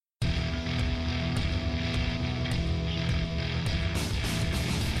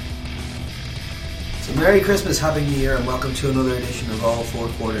Merry Christmas, Happy New Year, and welcome to another edition of All Four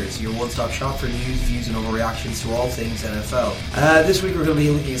Quarters, your one-stop shop for news, views and overreactions to all things NFL. This week we're going to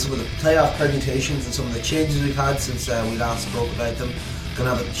be looking at some of the playoff permutations and some of the changes we've had since we last spoke about them. Going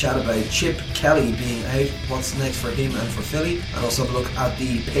to have a chat about Chip Kelly being out, what's next for him and for Philly, and also have a look at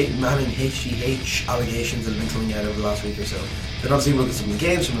the Peyton Manning HGH allegations that have been coming out over the last week or so. Then obviously we'll look at some of the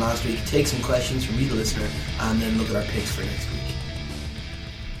games from last week, take some questions from you the listener, and then look at our picks for next week.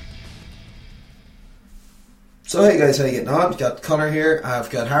 So hey guys, how you getting on? We've got Connor here, I've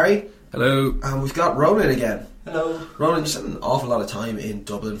got Harry. Hello. And we've got Ronan again. Hello. Ronan, you spent an awful lot of time in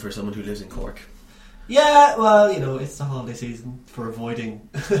Dublin for someone who lives in Cork. Yeah, well, you know, it's the holiday season for avoiding...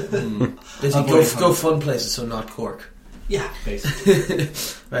 Go fun places, so not Cork. Yeah, basically.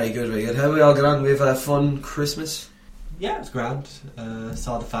 Very good, very good. How we all get on? We have a fun Christmas? Yeah, it was grand.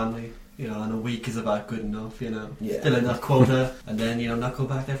 Saw the family. You know, and a week is about good enough, you know. Yeah. Fill in that quota, and then, you know, not go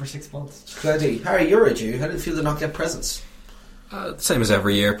back there for 6 months. Cloudy. Harry, you're a Jew. How did it feel to not get presents? Same as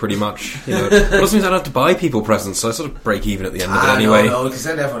every year, pretty much. You know, it doesn't mean I don't have to buy people presents, so I sort of break even at the end of it anyway. No, because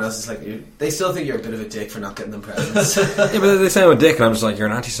then everyone else is like, they still think you're a bit of a dick for not getting them presents. Yeah, but they say I'm a dick, and I'm just like, you're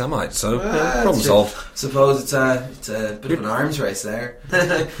an anti-Semite, so problem solved. Suppose it's a bit of an arms race there.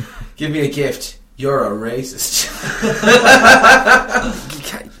 Give me a gift. You're a racist.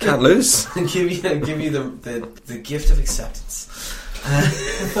 Can't lose. give you the gift of acceptance.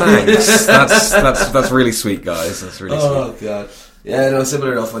 Thanks. That's really sweet, guys. That's really sweet. Oh god. Yeah, no,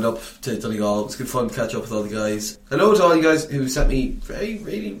 similar enough. Went up to Donegal. It was good fun to catch up with all the guys. Hello to all you guys who sent me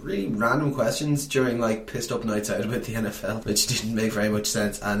really random questions during like pissed up nights out about the NFL, which didn't make very much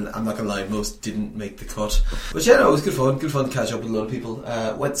sense, and I'm not gonna lie, most didn't make the cut. But yeah, no, it was good fun. Good fun to catch up with a lot of people.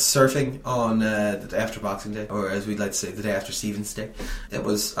 Went surfing on the day after Boxing Day, or as we'd like to say, the day after Stephen's Day. That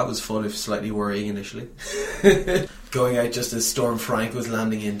was fun, if slightly worrying initially. Going out just as Storm Frank was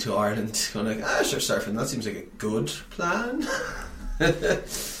landing into Ireland, going like, sure, surfing, that seems like a good plan.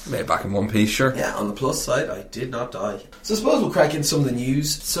 Made it back in one piece, sure. Yeah, on the plus side, I did not die. So I suppose we'll crack in some of the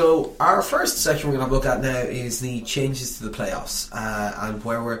news. So our first section we're going to look at now is the changes to the playoffs and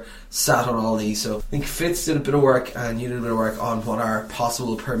where we're sat on all these. So I think Fitz did a bit of work and you did a bit of work on what are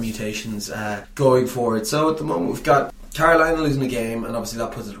possible permutations going forward. So at the moment we've got Carolina losing a game, and obviously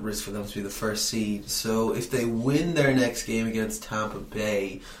that puts it at risk for them to be the first seed. So if they win their next game against Tampa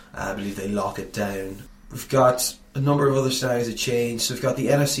Bay, I believe they lock it down. We've got a number of other scenarios that change. So we've got the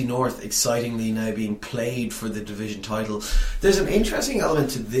NFC North excitingly now being played for the division title. There's an interesting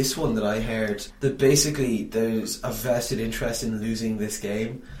element to this one that I heard, that basically there's a vested interest in losing this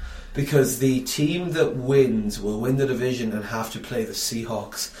game, because the team that wins will win the division and have to play the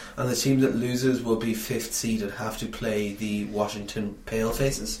Seahawks, and the team that loses will be 5th seed and have to play the Washington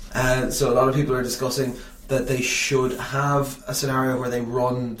Palefaces. And so a lot of people are discussing that they should have a scenario where they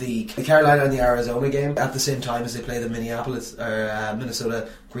run the Carolina and the Arizona game at the same time as they play the Minnesota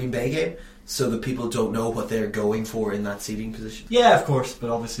Green Bay game, so that people don't know what they're going for in that seeding position. Yeah, of course, but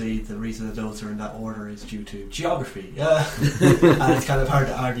obviously the reason that those are in that order is due to geography. And it's kind of hard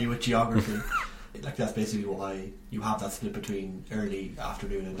to argue with geography. Like, that's basically why you have that split between early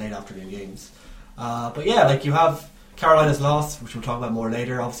afternoon and late afternoon games. But yeah, like, you have Carolina's loss, which we'll talk about more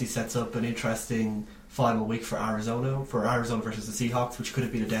later, obviously sets up an interesting final week for Arizona versus the Seahawks, which could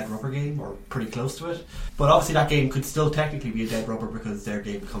have been a dead rubber game or pretty close to it. But obviously that game could still technically be a dead rubber because their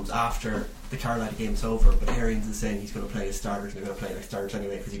game comes after the Carolina game's over. But Arians is saying he's going to play his starters, and they're going to play their starters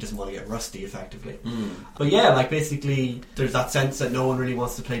anyway because he doesn't want to get rusty effectively. But yeah, like, basically there's that sense that no one really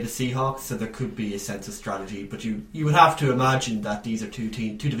wants to play the Seahawks, so there could be a sense of strategy. But you would have to imagine that these are two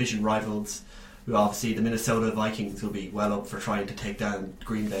division rivals. Obviously the Minnesota Vikings will be well up for trying to take down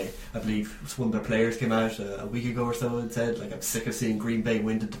Green Bay. I believe one of their players came out a week ago or so and said, like, I'm sick of seeing Green Bay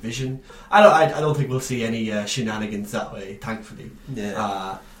win the division. I don't think we'll see any shenanigans that way, thankfully.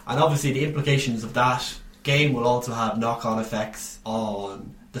 Yeah. And obviously the implications of that game will also have knock-on effects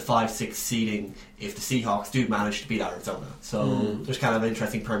on the 5-6 seeding if the Seahawks do manage to beat Arizona. So there's kind of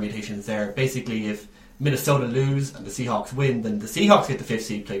interesting permutations there. Basically, if Minnesota lose and the Seahawks win, then the Seahawks get the 5th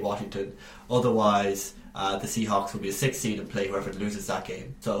seed, play Washington. Otherwise, the Seahawks will be a 6th seed and play whoever loses that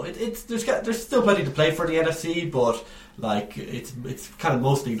game. So there's still plenty to play for the NFC, but like it's kind of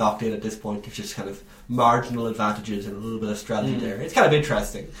mostly locked in at this point. There's just kind of marginal advantages and a little bit of strategy there. It's kind of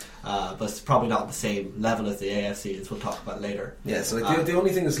interesting, but it's probably not the same level as the AFC, as we'll talk about later. Yeah, so like the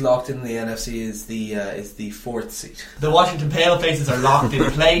only thing that's locked in the NFC is the 4th seed. The Washington Palefaces are locked in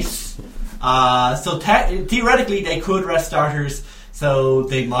place. So theoretically they could rest starters, so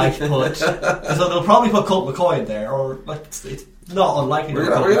they might put so they'll probably put Colt McCoy in there, or like it's not unlikely. We're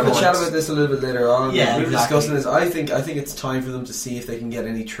going to chat about this a little bit later on. Yeah, we're exactly. discussing this. I think it's time for them to see if they can get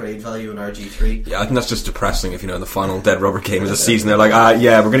any trade value in RG3. Yeah, I think that's just depressing if, in the final dead rubber game of the season, they're like,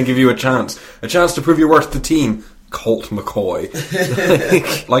 yeah, we're going to give you a chance to prove your worth to the team. Colt McCoy.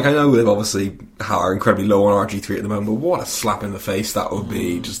 Like, I know they obviously are incredibly low on RG3 at the moment, but what a slap in the face that would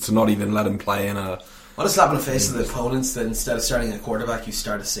be, just to not even let him play in a... What a slap in the face of the opponents that instead of starting a quarterback, you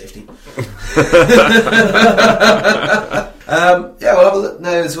start a safety. We'll have a look now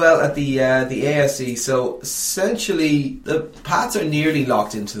as well at the AFC. So essentially, the Pats are nearly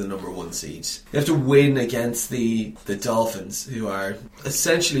locked into the number 1 seed. They have to win against the Dolphins, who are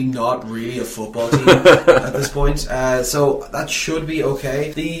essentially not really a football team at this point. So that should be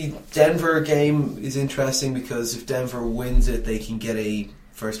okay. The Denver game is interesting because if Denver wins it, they can get a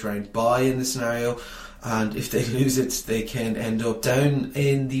first round bye in the scenario, and if they lose it, they can end up down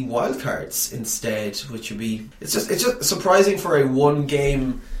in the wildcards instead, which would be it's just surprising for a one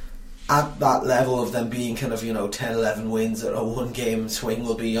game at that level of them being kind of 10-11 wins. At a one game swing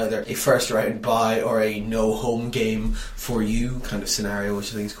will be either a first round bye or a no home game for you kind of scenario,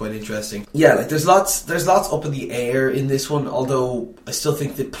 which I think is quite interesting. Yeah, like there's lots up in the air in this one, although I still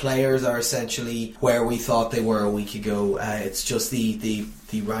think the players are essentially where we thought they were a week ago. It's just the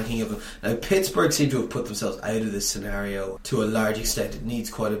ranking of them. Now, Pittsburgh seem to have put themselves out of this scenario to a large extent. It needs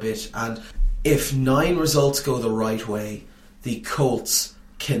quite a bit, and if 9 results go the right way, the Colts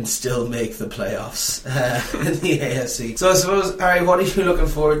can still make the playoffs in the AFC. So I suppose, Harry, what are you looking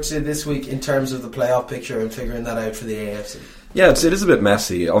forward to this week in terms of the playoff picture and figuring that out for the AFC? Yeah, it is a bit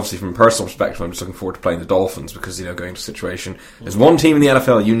messy. Obviously, from a personal perspective, I'm just looking forward to playing the Dolphins because, going to a situation. There's one team in the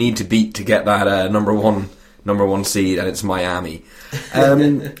NFL you need to beat to get that number one seed, and it's Miami.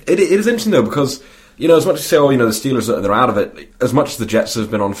 It is interesting, though, because, as much as you say, the Steelers, they're out of it, as much as the Jets have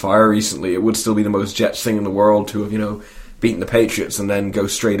been on fire recently, it would still be the most Jets thing in the world to have, beaten the Patriots and then go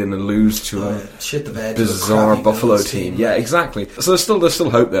straight in and lose to a bizarre Buffalo team. Yeah, exactly. So there's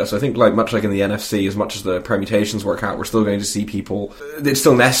still hope there. So I think much like in the NFC, as much as the permutations work out, we're still going to see people. It's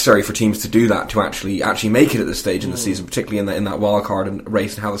still necessary for teams to do that to actually make it at this stage in the season, particularly in that wild card and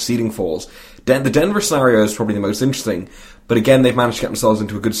race and how the seeding falls. The Denver scenario is probably the most interesting, but again, they've managed to get themselves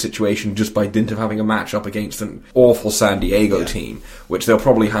into a good situation just by dint of having a match up against an awful San Diego team, which they'll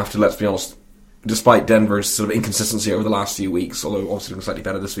probably have to, let's be honest, despite Denver's sort of inconsistency over the last few weeks, although obviously looking slightly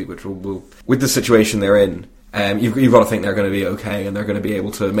better this week, which will with the situation they're in, you've got to think they're going to be okay and they're going to be able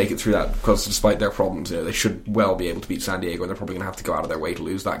to make it through that, because despite their problems, they should well be able to beat San Diego, and they're probably going to have to go out of their way to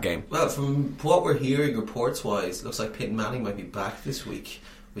lose that game. Well, from what we're hearing reports-wise, it looks like Peyton Manning might be back this week,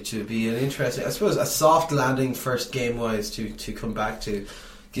 which would be an interesting, I suppose, a soft landing first game-wise to come back to.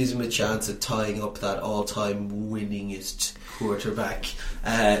 Gives him a chance at tying up that all-time winningest quarterback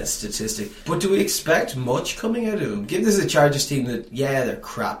statistic. But do we expect much coming out of him? Given this is a Chargers team that, they're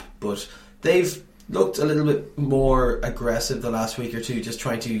crap, but they've looked a little bit more aggressive the last week or two, just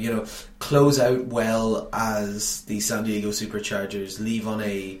trying to, close out well as the San Diego Superchargers leave on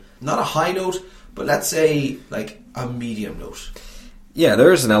not a high note, but let's say a medium note. Yeah,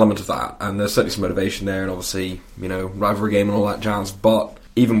 there is an element of that, and there's certainly some motivation there, and obviously, rivalry game and all that jazz, but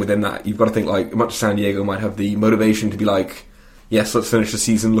even within that, you've got to think, much as San Diego might have the motivation to be yes, let's finish the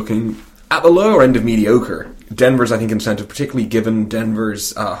season looking at the lower end of mediocre. Denver's, I think, incentive, particularly given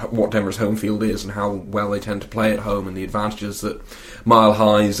Denver's what Denver's home field is and how well they tend to play at home, and the advantages that Mile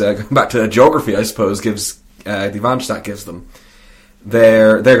High's, going back to geography, I suppose, gives the advantage that gives them.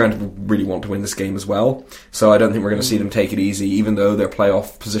 They're going to really want to win this game as well, so I don't think we're going to see them take it easy, even though their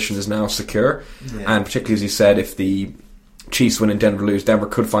playoff position is now secure. And particularly, as you said, if the Chiefs win and Denver lose, Denver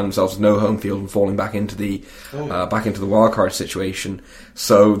could find themselves with no home field and falling back into the wildcard situation.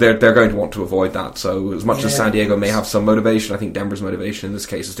 So they're going to want to avoid that. So as much as San Diego may have some motivation, I think Denver's motivation in this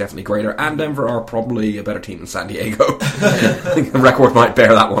case is definitely greater. And Denver are probably a better team than San Diego. I think the record might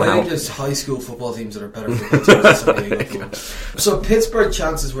bear that one out. I think there's high school football teams that are better football teams than San Diego. So Pittsburgh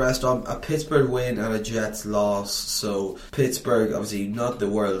chances rest on a Pittsburgh win and a Jets loss. So Pittsburgh, obviously not the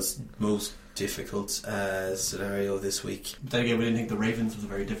world's most difficult scenario this week. Then again, we didn't think the Ravens was a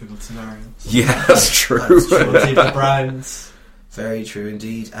very difficult scenario. So yeah, that's true. The Browns. Very true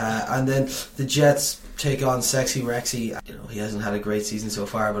indeed. And then the Jets take on Sexy Rexy. He hasn't had a great season so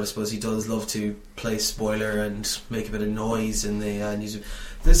far, but I suppose he does love to play spoiler and make a bit of noise in the news.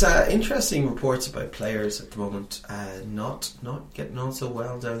 There's interesting reports about players at the moment not getting on so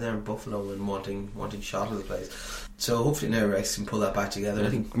well down there in Buffalo and wanting shot of the place. So hopefully now Rex can pull that back together. I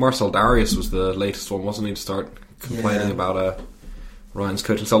think Marcel Darius was the latest one, wasn't he, to start complaining about Ryan's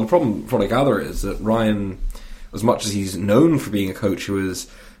coaching style. The problem, from what I gather, is that Ryan, as much as he's known for being a coach who has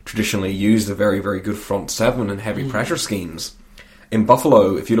traditionally used a very, very good front seven and heavy pressure schemes, In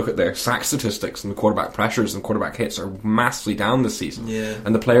Buffalo, if you look at their sack statistics and the quarterback pressures and quarterback hits are massively down this season. Yeah.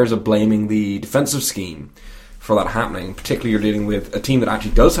 And the players are blaming the defensive scheme for that happening. Particularly, you're dealing with a team that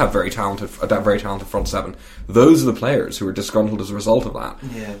actually does have a very talented front seven. Those are the players who are disgruntled as a result of that.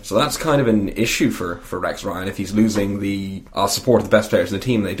 Yeah. So that's kind of an issue for Rex Ryan if he's losing the support of the best players in the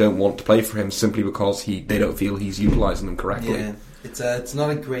team. They don't want to play for him simply because they don't feel he's utilising them correctly. Yeah, it's not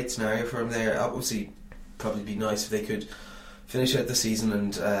a great scenario for him there. Obviously, probably be nice if they could finish out the season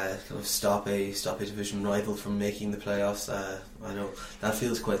and kind of stop a division rival from making the playoffs. I know that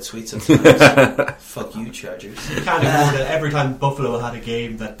feels quite sweet sometimes. Fuck you, Chargers. You can't ignore that every time Buffalo had a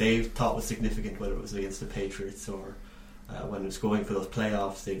game that they thought was significant, whether it was against the Patriots or when it was going for those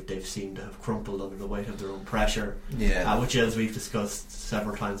playoffs, they've seemed to have crumpled under the weight of their own pressure. Yeah. Which, as we've discussed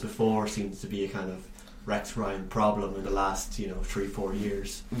several times before, seems to be a kind of Rex Ryan problem in the last 3-4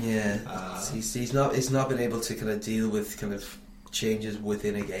 years. Yeah, he's not been able to kind of deal with kind of changes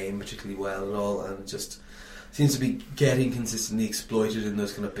within a game particularly well at all, and just seems to be getting consistently exploited in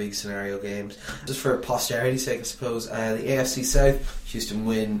those kind of big scenario games. Just for posterity's sake, I suppose, the AFC South, Houston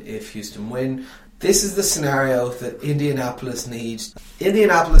win if Houston win. This is the scenario that Indianapolis needs.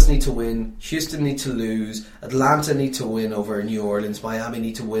 Indianapolis need to win, Houston need to lose, Atlanta need to win over New Orleans, Miami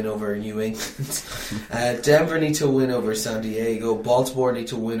need to win over New England, Denver need to win over San Diego, Baltimore need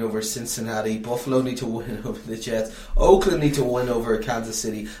to win over Cincinnati, Buffalo need to win over the Jets, Oakland need to win over Kansas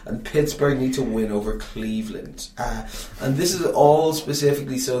City, and Pittsburgh need to win over Cleveland. And this is all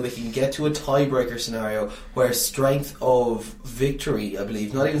specifically so they can get to a tiebreaker scenario where strength of victory, I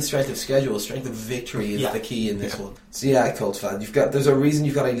believe, not even strength of schedule, strength of victory is the key in this one. So yeah, Colts fan, there's a reason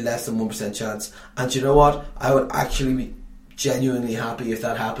you've got a less than 1% chance, and you know what? I would actually be genuinely happy if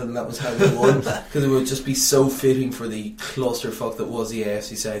that happened and that was how they won, because it would just be so fitting for the clusterfuck that was the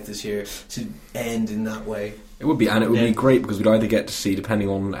AFC South this year to end in that way. It would be, and it would be great because we'd either get to see, depending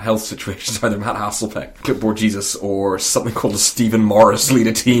on health situations, either Matt Hasselbeck, Clipboard Jesus, or something called Stephen Morris lead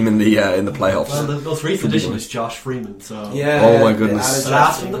a team in the playoffs. Well, the most recent addition is Josh Freeman, so yeah. Oh my goodness,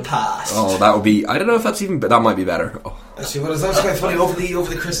 blast from the past. Oh, that would be. I don't know if that's even, but that might be better. Oh. Actually, well, that's quite funny. Over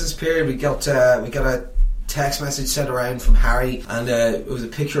the Christmas period, we got a text message sent around from Harry, and it was a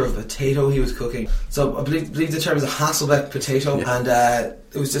picture of a potato he was cooking. So I believe the term is a Hasselbeck potato, and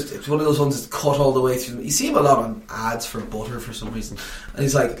it's one of those ones that's cut all the way through. You see him a lot on ads for butter for some reason, and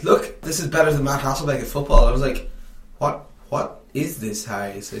he's like, "Look, this is better than Matt Hasselbeck at football." I was like, "What is this,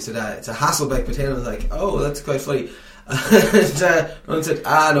 Harry?" So he said, "It's a Hasselbeck potato." I was like, "Oh, that's quite funny." And Ron said,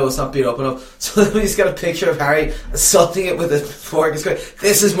 no, it's not beat up enough. So then we just got a picture of Harry assaulting it with a fork. It's great.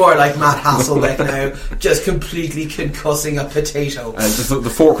 This is more like Matt Hasselbeck now, just completely concussing a potato. The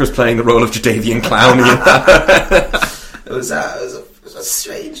fork was playing the role of Jadeveon Clowney. It was a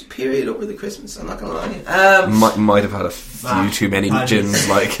strange period over the Christmas, I'm not going to lie. Might have had a few too many gins.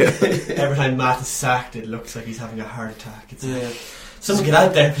 Every time Matt is sacked, it looks like he's having a heart attack. Someone get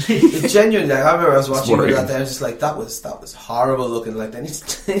out there, please. Genuinely, I remember I was watching it out there, I was just like, that was horrible looking. Like, they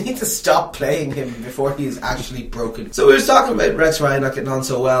need to stop playing him before he is actually broken. So we were talking about Rex Ryan not getting on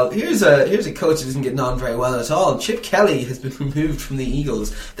so well. Here's a coach that isn't getting on very well at all. Chip Kelly has been removed from the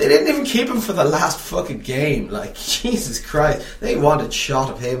Eagles. They didn't even keep him for the last fucking game. Like, Jesus Christ, they wanted shot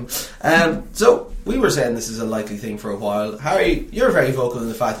of him. So we were saying this is a likely thing for a while. Harry, you're very vocal in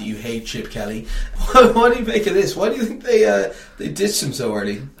the fact that you hate Chip Kelly. What do you make of this? Why do you think they ditched him so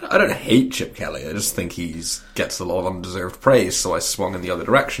early? I don't hate Chip Kelly. I just think he gets a lot of undeserved praise, so I swung in the other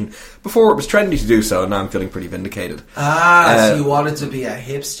direction. Before it was trendy to do so, and now I'm feeling pretty vindicated. So you wanted to be a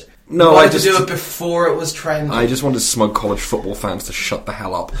hipster? No, I just to do it before it was trendy. I just wanted smug college football fans to shut the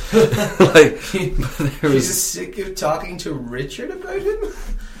hell up. You're just sick of talking to Richard about him?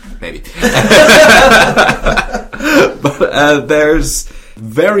 Maybe. But there's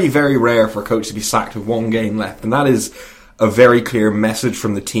very, very rare for a coach to be sacked with one game left, and that is a very clear message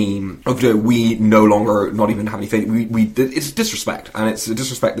from the team of we no longer not even have any faith. It's disrespect, and it's a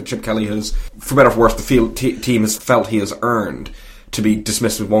disrespect that Chip Kelly has, for better or for worse, the team has felt he has earned to be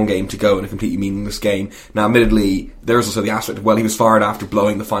dismissed with one game to go in a completely meaningless game. Now, admittedly, there's also the aspect of, he was fired after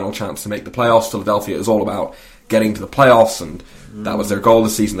blowing the final chance to make the playoffs. Philadelphia is all about getting to the playoffs, and that was their goal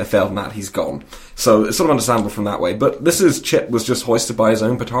this season. They failed in that. He's gone. So it's sort of understandable from that way. But Chip was just hoisted by his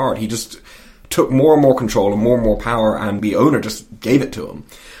own petard. He just took more and more control and more power, and the owner just gave it to him.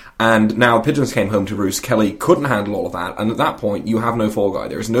 And now pigeons came home to roost. Kelly couldn't handle all of that, and at that point you have no fall guy.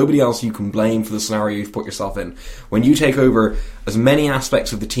 There is nobody else you can blame for the scenario you've put yourself in. When you take over as many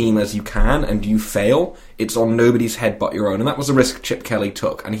aspects of the team as you can and you fail, it's on nobody's head but your own. And that was a risk Chip Kelly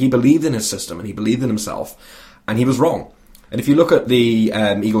took, and he believed in his system and he believed in himself, and he was wrong. And if you look at the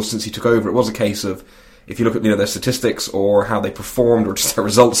Eagles since he took over, it was a case of if you look at their statistics or how they performed or just their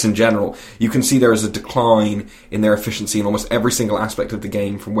results in general, you can see there is a decline in their efficiency in almost every single aspect of the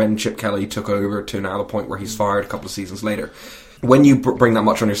game from when Chip Kelly took over to now the point where he's fired a couple of seasons later. When you bring that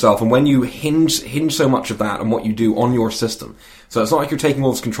much on yourself, and when you hinge so much of that on what you do on your system, so it's not like you're taking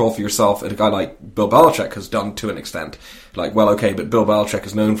all this control for yourself. And a guy like Bill Belichick has done to an extent. Like, well, okay, but Bill Belichick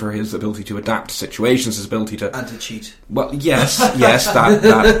is known for his ability to adapt to situations, his ability to... And to cheat. Well, yes,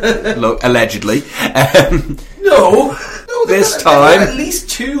 that look, allegedly. No, this time... At least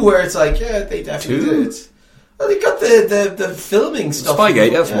two where it's like, yeah, they definitely did it. Well, he got the filming stuff.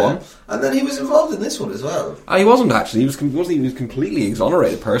 Spygate, that's one. And then he was involved in this one as well. He wasn't actually. He was completely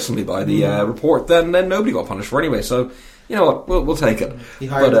exonerated personally by the report. Then nobody got punished for it anyway. So, you know what, we'll take it. He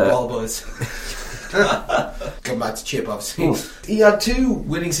hired the ball boys. Come back to Chip, obviously. He had 2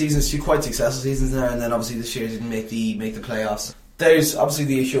 winning seasons, 2 quite successful seasons there, and then obviously this year didn't make the playoffs. There's obviously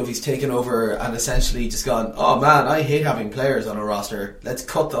the issue of he's taken over and essentially just gone, oh man, I hate having players on a roster. Let's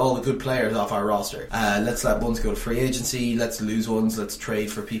cut all the good players off our roster. Let's let ones go to free agency. Let's lose ones. Let's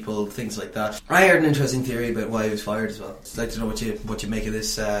trade for people. Things like that. I heard an interesting theory about why he was fired as well. I'd like to know what you make of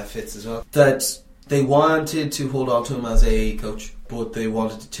this, Fitz, as well. That they wanted to hold on to him as a coach, but they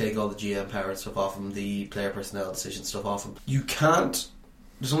wanted to take all the GM power and stuff off him, the player personnel decision stuff off him. You can't.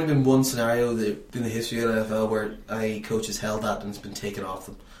 There's only been one scenario in the history of the NFL where a coach has held that and it's been taken off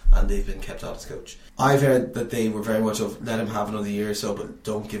them and they've been kept on as coach. I've heard that they were very much of let him have another year or so, but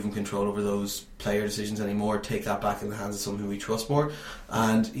don't give him control over those player decisions anymore. Take that back in the hands of someone who we trust more.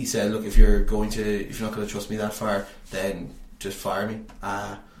 And he said, look, if you're not going to trust me that far, then just fire me.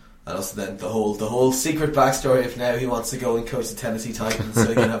 And also then the whole secret backstory of now he wants to go and coach the Tennessee Titans so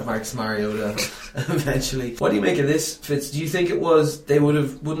he can have Marcus Mariota eventually. What do you make of this, Fitz? Do you think it was they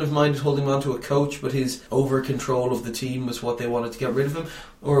wouldn't have minded holding on to a coach, but his over control of the team was what they wanted to get rid of him?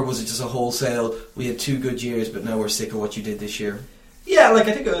 Or was it just a wholesale, we had 2 good years but now we're sick of what you did this year? Yeah, like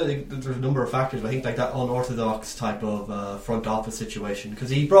I think there's a number of factors. I think like that unorthodox type of front office situation, because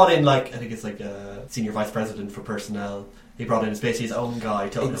he brought in I think it's like a senior vice president for personnel. He brought in basically his own guy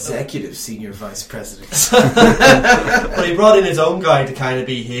to executive senior vice president. But he brought in his own guy to kind of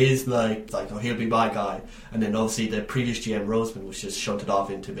be his he'll be my guy. And then obviously the previous GM Roseman was just shunted off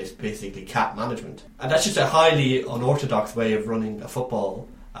into basically cap management, and that's just a highly unorthodox way of running a football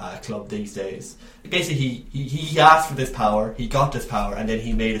club these days. Basically, he asked for this power, he got this power, and then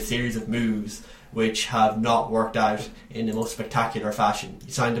he made a series of moves which have not worked out in the most spectacular fashion.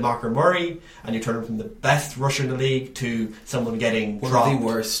 You signed DeMarco Murray, and you turn him from the best rusher in the league to someone getting dropped. One of the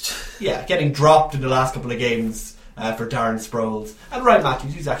worst. Yeah, getting dropped in the last couple of games for Darren Sproles. And Ryan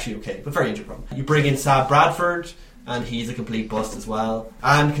Matthews, who's actually okay, but very injured prone. You bring in Sam Bradford, and he's a complete bust as well.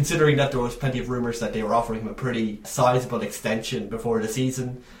 And considering that there was plenty of rumours that they were offering him a pretty sizable extension before the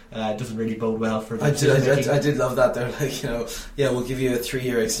season, doesn't really bode well for the I did love that. They're like, we'll give you a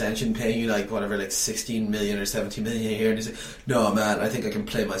 3-year extension, paying you like 16 million or 17 million a year. And he's like, no man, I think I can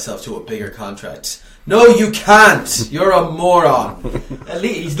play myself to a bigger contract. No, you can't. You're a moron. At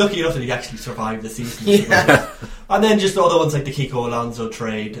least he's lucky enough that he actually survived the season. Yeah. And then just the other ones like the Kiko Alonso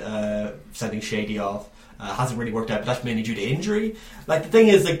trade, sending Shady off, hasn't really worked out, but that's mainly due to injury. Like the thing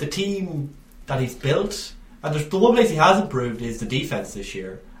is, like the team that he's built, and the one place he has improved is the defense this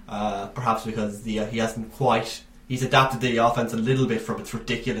year. Perhaps because he hasn't quite. He's adapted the offense a little bit from its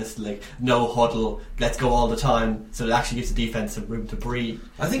ridiculous, like, no huddle, let's go all the time, so it actually gives the defense some room to breathe.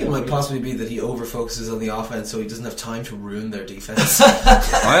 I think it might possibly be that he over-focuses on the offense so he doesn't have time to ruin their defense.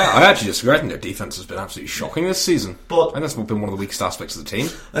 I actually disagree. I think their defense has been absolutely shocking this season. But I think that's been one of the weakest aspects of the team.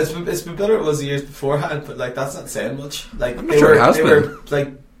 It's been better than it was the years beforehand, but like that's not saying much. Like I'm not sure it has been. Were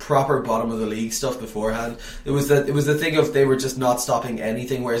like proper bottom of the league stuff beforehand. It was the thing of they were just not stopping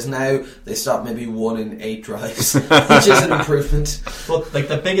anything, whereas now they stop maybe 1 in 8 drives, which is an improvement. But like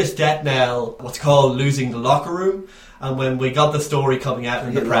the biggest death knell, what's called losing the locker room. And when we got the story coming out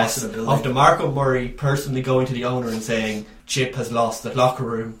in the press of DeMarco Murray personally going to the owner and saying Chip has lost the locker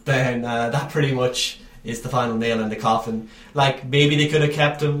room, then that pretty much is the final nail in the coffin. Like maybe they could have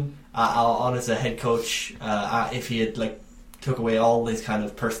kept him on as a head coach if he had took away all this kind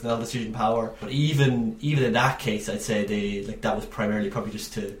of personnel decision power. But even in that case, I'd say that was primarily probably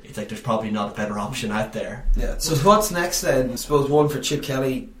just it's like there's probably not a better option out there. Yeah. So what's next then? I suppose one for Chip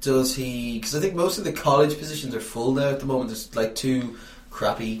Kelly, does he, because I think most of the college positions are full now at the moment. There's like 2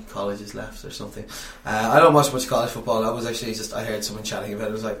 crappy colleges left or something. I don't watch much college football. I was actually I heard someone chatting about it.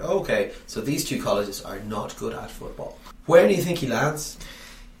 I was like, oh, okay, so these 2 colleges are not good at football. Where do you think he lands?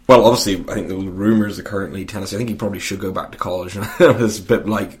 Well, obviously, I think the rumours are currently Tennessee. I think he probably should go back to college. It's a bit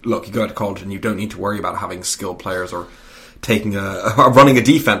like, look, you go to college and you don't need to worry about having skilled players or running a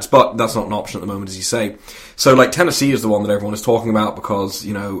defense, but that's not an option at the moment, as you say. So, like, Tennessee is the one that everyone is talking about because,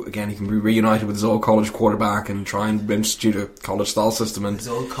 you know, again, he can be reunited with his old college quarterback and try and institute a college-style system. And his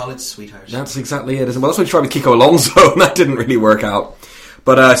old college sweetheart. That's exactly it. Well, that's what he tried with Kiko Alonso, and that didn't really work out.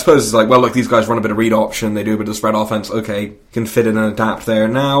 But I suppose it's like, well, look, these guys run a bit of read option, they do a bit of spread offense, okay, can fit in and adapt there.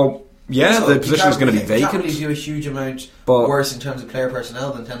 Now, yeah, so the position is going to be vacant. You can't really do a huge amount worse in terms of player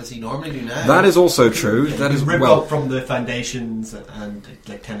personnel than Tennessee normally do now. That is also true. That is rip up from the foundations, and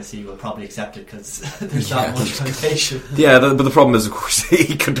like Tennessee will probably accept it because there's not much foundation. Yeah, but the problem is, of course,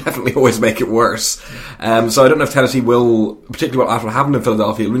 he could definitely always make it worse. So I don't know if Tennessee will, particularly after what happened in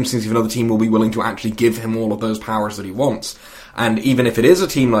Philadelphia, it'll be interesting to see if another team will be willing to actually give him all of those powers that he wants. And even if it is a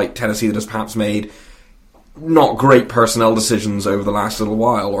team like Tennessee that has perhaps made not great personnel decisions over the last little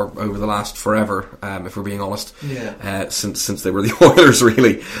while, or over the last forever, if we're being honest. Yeah. Since they were the Oilers,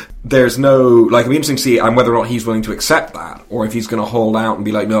 really. There's no, like, it'll be interesting to see whether or not he's willing to accept that, or if he's going to hold out and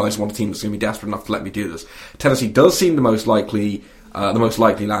be like, no, I just want a team that's going to be desperate enough to let me do this. Tennessee does seem the most likely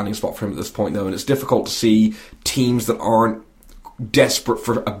landing spot for him at this point, though, and it's difficult to see teams that aren't desperate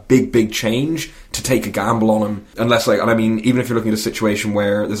for a big change to take a gamble on him, unless, like, and I mean, even if you're looking at a situation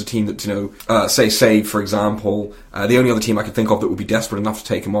where there's a team that, you know, say for example, the only other team I could think of that would be desperate enough to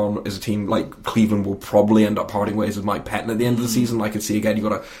take him on is a team like Cleveland will probably end up parting ways with Mike Pettin at the end of the season. I could see, again, you've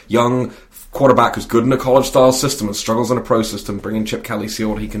got a young quarterback who's good in a college style system and struggles in a pro system, bring in Chip Kelly, see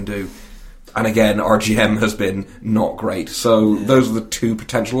what he can do. And again, our GM has been not great. So those are the two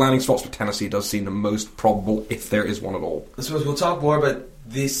potential landing spots, but Tennessee does seem the most probable, if there is one at all. I suppose we'll talk more about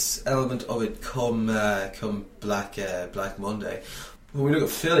this element of it come Black Monday. When we look at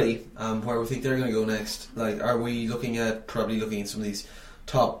Philly, where we think they're going to go next, like, are we probably looking at some of these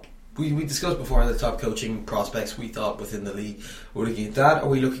top... We discussed before the top coaching prospects we thought within the league. We're looking at that. Are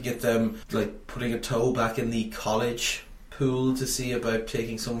we looking at them, like, putting a toe back in the college pool to see about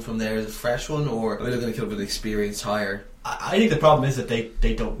taking someone from there as a fresh one, or are we looking at kind of an experienced hire? I think the problem is that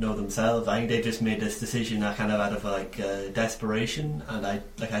they don't know themselves. I think they just made this decision kind of out of like desperation, and I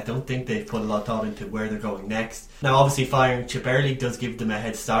don't think they've put a lot of thought into where they're going next. Now, obviously, firing Chip Early does give them a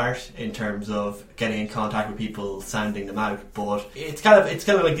head start in terms of getting in contact with people, sounding them out. But it's kind of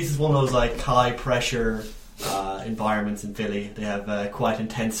like this is one of those like high pressure environments in Philly. They have quite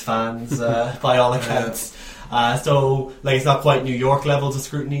intense fans by all accounts. So, like, it's not quite New York levels of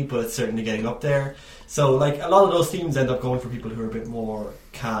scrutiny, but it's certainly getting up there. So, like, a lot of those teams end up going for people who are a bit more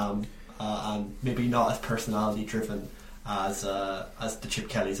calm and maybe not as personality driven as the Chip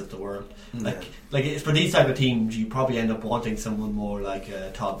Kellys of the world. Yeah. Like it's for these type of teams, you probably end up wanting someone more like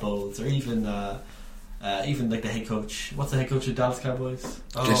Todd Bowles, or even like the head coach. What's the head coach of Dallas Cowboys?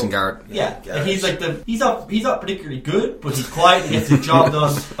 Jason Garrett. Yeah, Garrett. He's like he's not particularly good, but he's quiet. He gets his job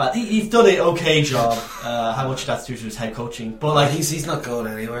done. But he's done an okay job. How much that's due to his head coaching, but like he's not going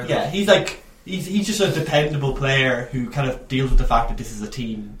anywhere. Yeah, he's like he's just a dependable player who kind of deals with the fact that this is a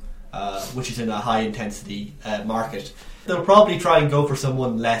team which is in a high intensity market. They'll probably try and go for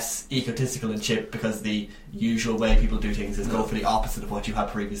someone less egotistical than Chip, because the usual way people do things is go for the opposite of what you had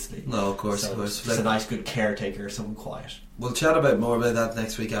previously. No, of course. Just a nice, good caretaker, someone quiet. We'll chat more about that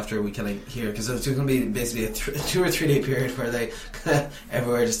next week after we kind of hear, because it's going to be basically a 2 or 3 day period where they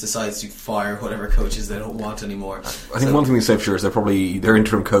everywhere just decides to fire whatever coaches they don't want anymore. I think one thing we say for sure is their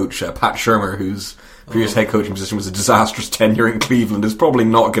interim coach, Pat Shermer, whose previous head coaching position was a disastrous tenure in Cleveland, is probably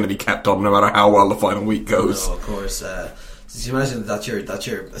not going to be kept on no matter how well the final week goes. No, of course. So you imagine that's your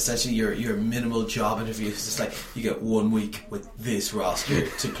essentially your minimal job interview. It's just like you get 1 week with this roster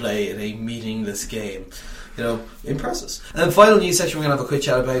to play in a meaningless game. You know, impresses. And then final news section, we're going to have a quick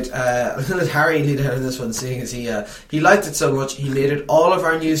chat about. I'm going to let Harry lead out on this one, seeing as he liked it so much. He laid all of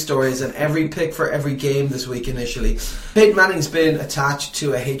our news stories and every pick for every game this week initially. Peyton Manning's been attached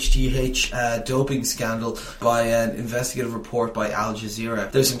to a HGH doping scandal by an investigative report by Al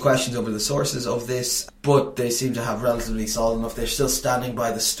Jazeera. There's some questions over the sources of this, but they seem to have relatively solid enough. They're still standing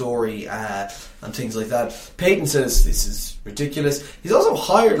by the story and things like that. Peyton says this is ridiculous. He's also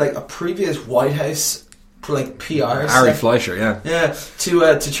hired like a previous White House PR Ari Fleischer,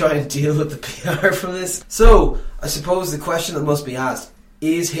 to try and deal with the PR from this. So I suppose the question that must be asked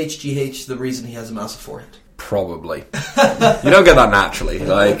is HGH the reason he has a massive forehead? Probably. You don't get that naturally.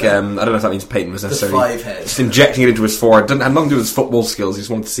 Like, I don't know if that means Peyton was necessarily just injecting it into his forehead. Didn't have nothing to do with his football skills. He just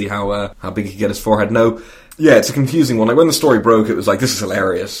wanted to see how big he could get his forehead. No. Yeah, it's a confusing one. Like, when the story broke, it was like, this is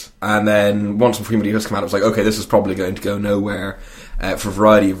hilarious. And then once some Freeman has come out, it was like, okay, this is probably going to go nowhere for a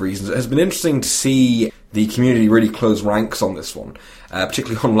variety of reasons. It has been interesting to see the community really closed ranks on this one,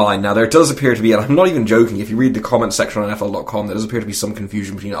 particularly online. Now, there does appear to be, and I'm not even joking, if you read the comment section on NFL.com, there does appear to be some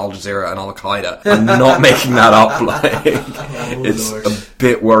confusion between Al Jazeera and Al-Qaeda. I'm not making that up. It's Lord. a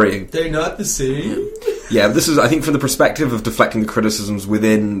bit worrying. They're not the same. Yeah, this is, I think, from the perspective of deflecting the criticisms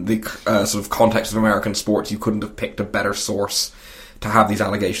within the sort of context of American sports, you couldn't have picked a better source to have these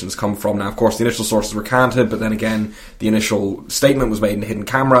allegations come from. Now, of course, the initial sources were recanted, but then again, the initial statement was made in a hidden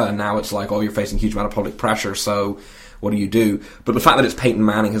camera, and now it's like, oh, you're facing a huge amount of public pressure, so what do you do? But the fact that it's Peyton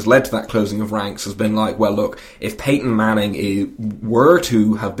Manning has led to that closing of ranks has been like, well, look, if Peyton Manning were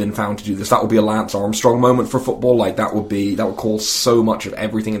to have been found to do this, that would be a Lance Armstrong moment for football. Like, that would call so much of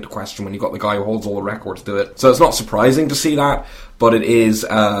everything into question when you've got the guy who holds all the records do it. So it's not surprising to see that, but it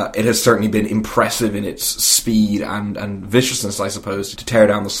has certainly been impressive in its speed and viciousness, I suppose, to tear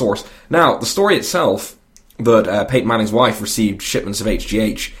down the source. Now, the story itself, that Peyton Manning's wife received shipments of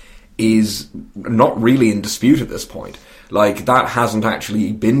HGH, is not really in dispute at this point. Like, that hasn't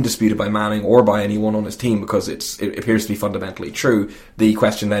actually been disputed by Manning or by anyone on his team, because it appears to be fundamentally true. The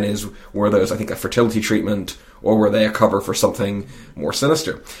question then is, were those, I think, a fertility treatment, or were they a cover for something more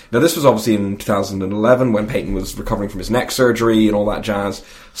sinister? Now, this was obviously in 2011 when Peyton was recovering from his neck surgery and all that jazz,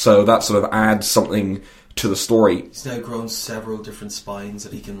 so that sort of adds something to the story. He's now grown several different spines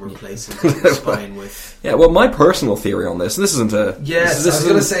that he can replace his spine with. Yeah, well, my personal theory on this isn't a... Yes, this I was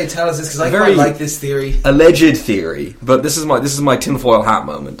going to say, tell us this, because I very quite like this theory. Alleged theory, but this is my tinfoil hat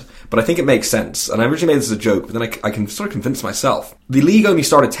moment. But I think it makes sense, and I originally made this as a joke, but then I can sort of convince myself. The league only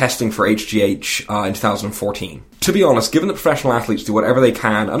started testing for HGH in 2014. To be honest, given that professional athletes do whatever they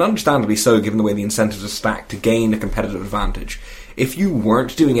can, and understandably so given the way the incentives are stacked, to gain a competitive advantage, if you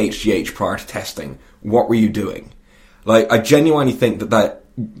weren't doing HGH prior to testing, what were you doing? Like, I genuinely think that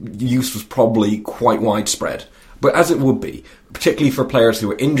use was probably quite widespread. But as it would be, particularly for players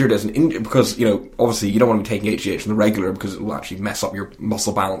who are injured because, obviously you don't want to be taking HGH in the regular because it will actually mess up your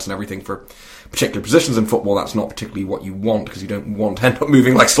muscle balance and everything for particular positions in football. That's not particularly what you want, because you don't want to end up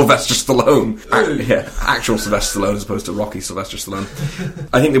moving like Sylvester Stallone. Actual Sylvester Stallone as opposed to Rocky Sylvester Stallone.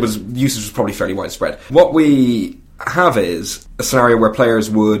 I think usage was probably fairly widespread. What we have is a scenario where players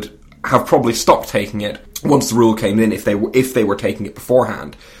would have probably stopped taking it once the rule came in, if they were taking it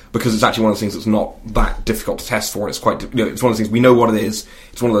beforehand, because it's actually one of those things that's not that difficult to test for. It's quite, it's one of those things, we know what it is.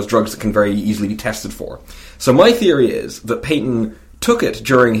 It's one of those drugs that can very easily be tested for. So my theory is that Peyton took it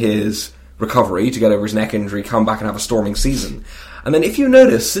during his recovery to get over his neck injury, come back and have a storming season. And then if you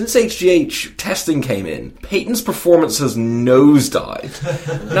notice, since HGH testing came in, Peyton's performance has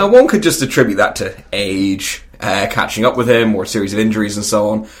nosedived. Now, one could just attribute that to age, catching up with him, or a series of injuries and so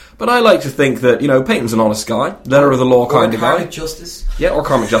on. But I like to think that, Peyton's an honest guy, letter of the law kind of guy. Or karmic justice. Yeah, or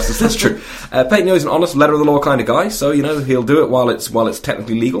karmic justice, that's true. Peyton is an honest, letter of the law kind of guy, so, he'll do it while it's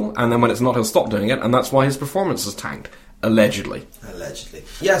technically legal, and then when it's not, he'll stop doing it, and that's why his performance has tanked. Allegedly.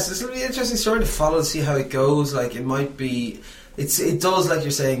 Yes, this will be an interesting story to follow and see how it goes. Like, it might be... It does, like you're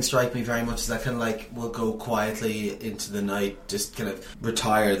saying, strike me very much as that kind of like, we'll go quietly into the night, just kind of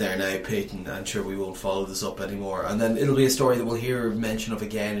retire there now, Peyton, and sure we won't follow this up anymore. And then it'll be a story that we'll hear mention of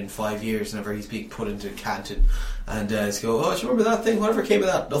again in 5 years whenever he's being put into Canton. And it's go, oh, do you remember that thing? Whatever came of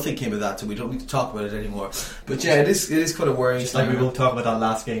that? Nothing came of that, so we don't need to talk about it anymore. But yeah, it is kind of worrying. Just like we won't talk about that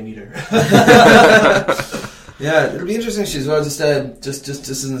last game either. Yeah, it'll be interesting as well. Just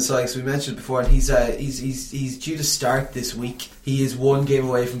as an aside, because we mentioned it before, and he's due to start this week. He is one game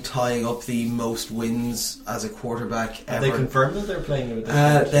away from tying up the most wins as a quarterback ever. Have they confirmed that they're playing with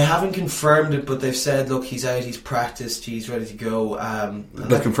this? They haven't confirmed it, but they've said, look, he's out, he's practiced, he's ready to go.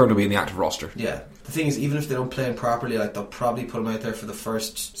 They've confirmed he'll be in the active roster. Yeah. The thing is, even if they don't play him properly, like, they'll probably put him out there for the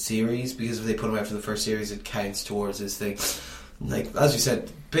first series, because if they put him out for the first series, it counts towards his thing. Like, as you said,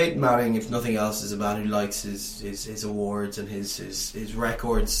 Peyton Manning, if nothing else, is a man who likes his awards and his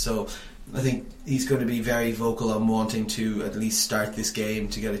records, so I think he's going to be very vocal on wanting to at least start this game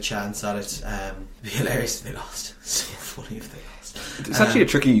to get a chance at it. It'd be hilarious if they lost. So funny if they lost. It's actually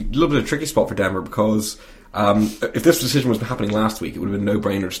a little bit of a tricky spot for Denver, because if this decision was happening last week, it would have been a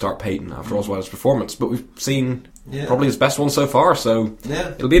no-brainer to start Peyton after Osweiler's performance, but we've seen probably his best one so far, so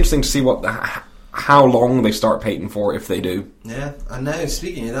it'll be interesting to see how long they start Peyton for, if they do. Yeah, and now,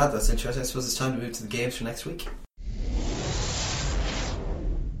 speaking of that's interesting. I suppose it's time to move to the games for next week.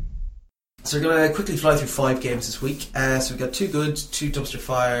 So we're going to quickly fly through 5 games this week. So we've got 2 good, 2 dumpster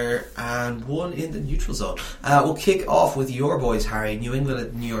fire, and 1 in the neutral zone. We'll kick off with your boys, Harry. New England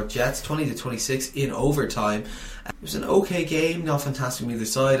at New York Jets, 20-26 in overtime. It was an okay game, not fantastic on either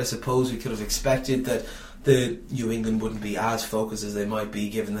side. I suppose we could have expected that the New England wouldn't be as focused as they might be,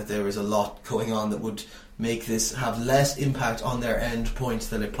 given that there was a lot going on that would make this have less impact on their end point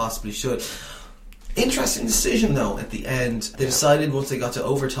than it possibly should. Interesting decision though at the end. They decided once they got to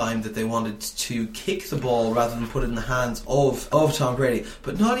overtime that they wanted to kick the ball rather than put it in the hands of Tom Brady.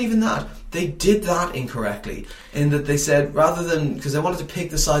 But not even that. They did that incorrectly in that they said rather than, because they wanted to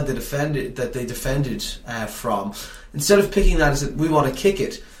pick the side they defended from, instead of picking that, they said we want to kick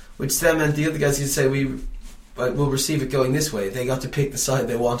it, which then meant the other guys could say we'll receive it going this way. They got to pick the side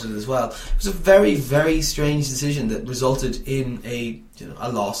they wanted as well. It was a very, very strange decision that resulted in a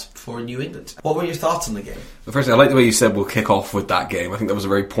loss for New England. What were your thoughts on the game? Well, firstly, I like the way you said we'll kick off with that game. I think that was a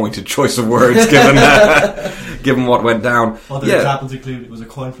very pointed choice of words given given what went down. Other examples include it was a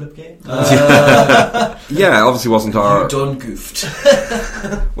coin flip game. Yeah, obviously wasn't our... You done goofed.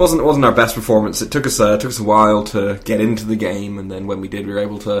 wasn't our best performance. It took us a while to get into the game, and then when we did, we were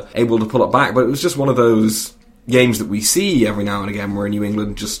able to pull it back. But it was just one of those games that we see every now and again where New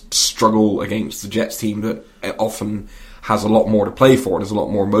England just struggle against the Jets team that often has a lot more to play for and is a lot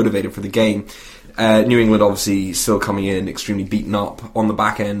more motivated for the game. New England obviously still coming in extremely beaten up. On the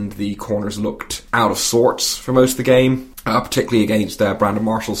back end, the corners looked out of sorts for most of the game, particularly against Brandon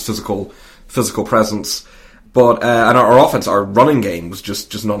Marshall's physical presence. But and our offense, our running game was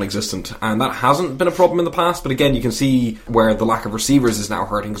just non-existent, and that hasn't been a problem in the past. But again, you can see where the lack of receivers is now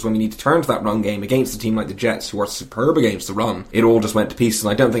hurting, because when you need to turn to that run game against a team like the Jets, who are superb against the run, it all just went to pieces.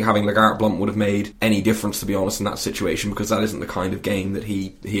 And I don't think having LeGarrette Blount would have made any difference, to be honest, in that situation, because that isn't the kind of game that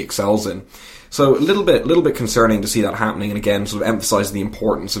he excels in. So a little bit concerning to see that happening, and again, sort of emphasising the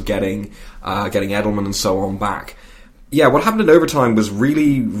importance of getting Edelman and so on back. Yeah, what happened in overtime was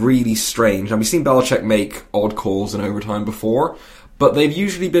really, really strange. Now, we've seen Belichick make odd calls in overtime before, but they've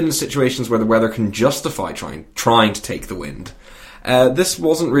usually been in situations where the weather can justify trying to take the wind. This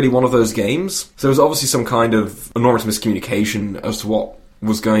wasn't really one of those games. So there was obviously some kind of enormous miscommunication as to what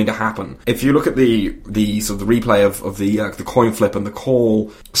was going to happen. If you look at the sort of the replay of the coin flip and the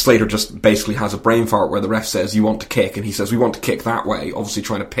call, Slater just basically has a brain fart where the ref says, "You want to kick," and he says, "We want to kick that way," obviously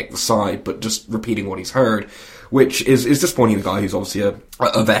trying to pick the side, but just repeating what he's heard, which is disappointing. A guy who's obviously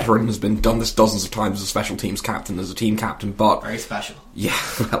a veteran, has done this dozens of times as a special teams captain, as a team captain, but very special. Yeah,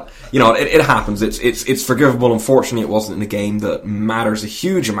 well, it happens. It's forgivable. Unfortunately, it wasn't in a game that matters a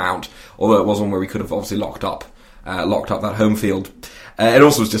huge amount, although it was one where we could have obviously locked up that home field. It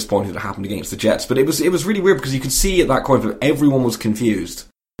also was disappointing that it happened against the Jets, but it was really weird because you could see at that point that everyone was confused.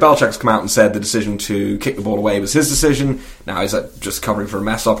 Belichick's come out and said the decision to kick the ball away was his decision. Now, is that just covering for a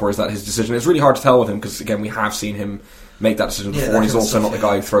mess up, or is that his decision? It's really hard to tell with him because, again, we have seen him make that decision before, and he's also not the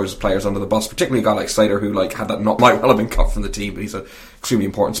guy who throws players under the bus, particularly a guy like Slater, who had that not might well have been cut from the team, but he's an extremely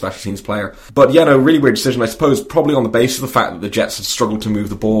important special teams player. But yeah, no, really weird decision, I suppose, probably on the basis of the fact that the Jets had struggled to move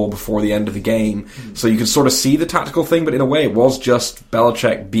the ball before the end of the game. So you could sort of see the tactical thing, but in a way it was just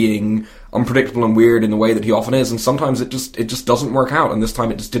Belichick being unpredictable and weird in the way that he often is, and sometimes it just doesn't work out, and this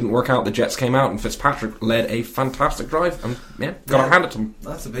time it just didn't work out. The Jets came out and Fitzpatrick led a fantastic drive, and got to hand it to him.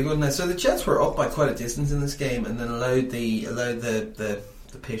 That's a big one now. So the Jets were up by quite a distance in this game, and then allowed the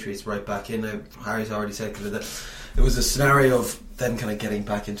Patriots right back in. Now, Harry's already said that it was a scenario of them kind of getting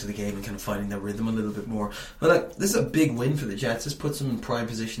back into the game and kind of finding their rhythm a little bit more. But this is a big win for the Jets. This puts them in prime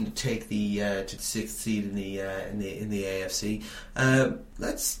position to take the 6th seed in the AFC.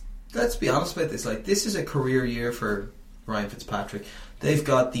 Let's be honest about this. This is a career year for Ryan Fitzpatrick. They've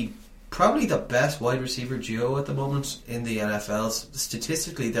got probably the best wide receiver duo at the moment in the NFL.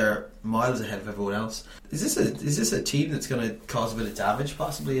 Statistically, they're miles ahead of everyone else. Is this a team that's going to cause a bit of damage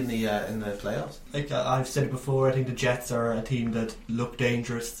possibly in the playoffs? I've said it before, I think the Jets are a team that look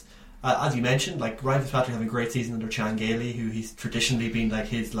dangerous. As you mentioned, Ryan Fitzpatrick having a great season under Chan Gailey, who he's traditionally been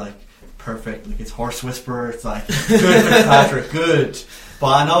his perfect, his horse whisperer. It's good Fitzpatrick, good.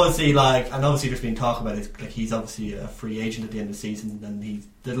 But obviously there's been talk about it. He's obviously a free agent at the end of the season, and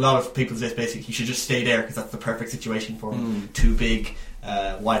a lot of people say basically he should just stay there because that's the perfect situation for him. Two big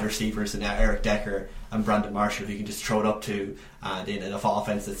wide receivers, and Eric Decker and Brandon Marshall, who you can just throw it up to, and in an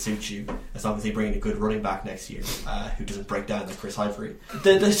offense that suits you, as long as they bring in a good running back next year who doesn't break down like Chris Ivory.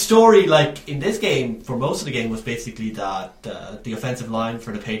 The story, in this game, for most of the game, was basically that the offensive line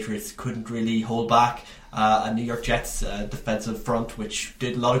for the Patriots couldn't really hold back a New York Jets defensive front, which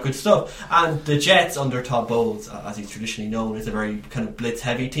did a lot of good stuff. And the Jets, under Todd Bowles, as he's traditionally known, is a very kind of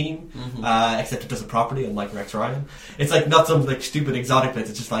blitz-heavy team, except it does it properly, unlike Rex Ryan. It's not some stupid exotic blitz.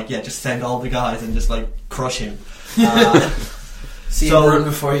 It's just send all the guys and just crush him. See him run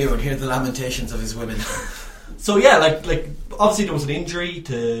before you and hear the lamentations of his women. So yeah, obviously there was an injury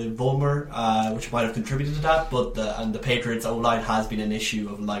to Vollmer, which might have contributed to that, but the Patriots O-line has been an issue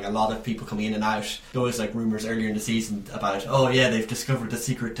of like a lot of people coming in and out. There was like rumours earlier in the season about, oh yeah, they've discovered the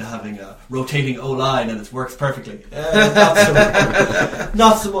secret to having a rotating O-line and it works perfectly.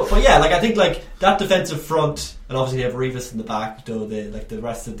 Not so much, but yeah, like I think like that defensive front, and obviously they have Revis in the back, though the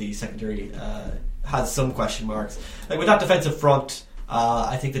rest of the secondary has some question marks. Like with that defensive front,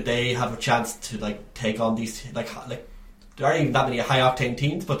 I think that they have a chance to like take on these like there aren't even that many high octane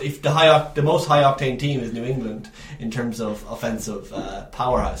teams, but if the most high octane team is New England in terms of offensive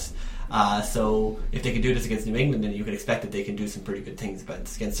powerhouse. So if they can do this against New England, then you can expect that they can do some pretty good things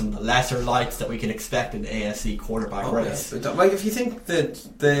against some of the lesser lights that we can expect in the AFC quarterback race. Yeah. Like if you think that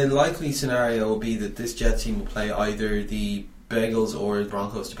the likely scenario will be that this Jets team will play either the Bengals or the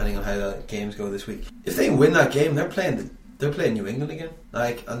Broncos, depending on how the games go this week. If they win that game, they're playing New England again.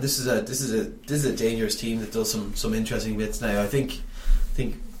 Like, and this is a dangerous team that does some interesting bits now. I think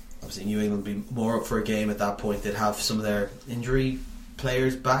obviously New England would be more up for a game at that point. They'd have some of their injury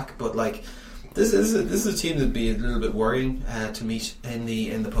players back, but like this is a team that'd be a little bit worrying to meet in the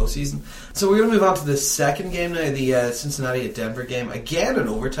postseason. So we're going to move on to the second game now, the Cincinnati at Denver game. Again, an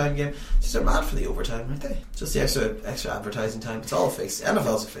overtime game. Just they're mad for the overtime, aren't they? Just the extra advertising time. It's all a fix.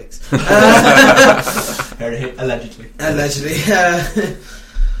 NFL's a fix. Allegedly.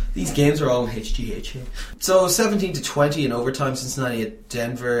 These games are all in HGH. So 17-20 in overtime, Cincinnati at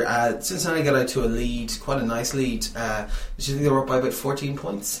Denver. Cincinnati got out to a lead, quite a nice lead. I think they were up by about 14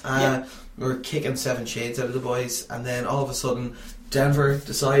 points. We were kicking 7 shades out of the boys, and then all of a sudden Denver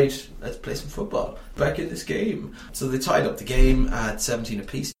decide, let's play some football back in this game. So they tied up the game at 17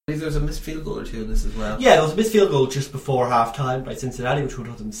 apiece. I believe there was a missed field goal or two in this as well. Yeah, there was a missed field goal just before half time by Cincinnati, which would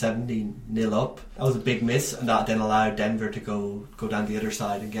have them 17-0 up. That was a big miss, and that then allowed Denver to go down the other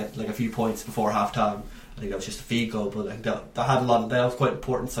side and get like a few points before half time. I think that was just a field goal, but like that had a lot. That was quite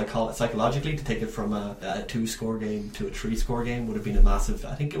important psychologically to take it from a 2-score game to a 3-score game. Would have been a massive.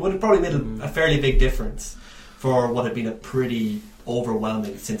 I think it would have probably made a fairly big difference for what had been a pretty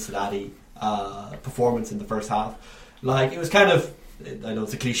overwhelming Cincinnati performance in the first half. Like, it was kind of, I know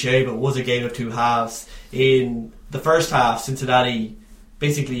it's a cliche, but it was a game of two halves. In the first half, Cincinnati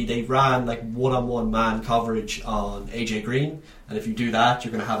basically they ran like one-on-one man coverage on AJ Green, and if you do that,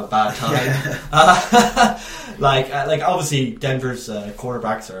 you're going to have a bad time. Like obviously Denver's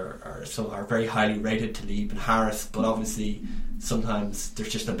quarterbacks are very highly rated, Talib and Harris, but obviously sometimes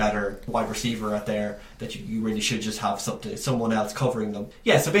there's just a better wide receiver out there that you really should just have someone else covering them.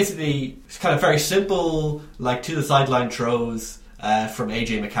 Yeah, so basically it's kind of very simple, like to the sideline throws from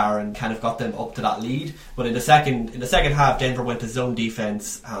AJ McCarron kind of got them up to that lead. But in the second half, Denver went to zone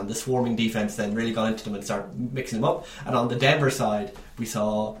defense, and the swarming defense then really got into them and started mixing them up. And on the Denver side, we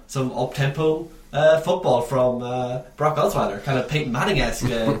saw some up-tempo football from Brock Osweiler, kind of Peyton Manning-esque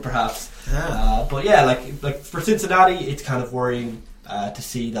perhaps. But yeah, like for Cincinnati, it's kind of worrying to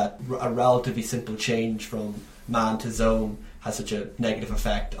see that a relatively simple change from man to zone has such a negative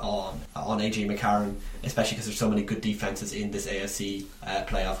effect on AJ McCarron, especially because there's so many good defenses in this AFC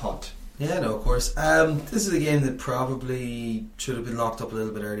playoff hunt. Yeah, no, of course. This is a game that probably should have been locked up a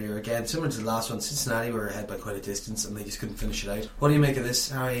little bit earlier. Again, similar to the last one, Cincinnati were ahead by quite a distance and they just couldn't finish it out. What do you make of this,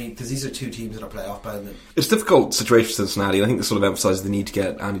 Harry? Because these are two teams that are playoff bound. It's a difficult situation for Cincinnati, and I think this sort of emphasises the need to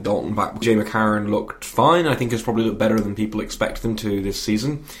get Andy Dalton back. Jay McCarron looked fine. I think he's probably looked better than people expect him to this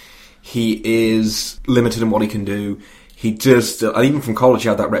season. He is limited in what he can do. He just, even from college, he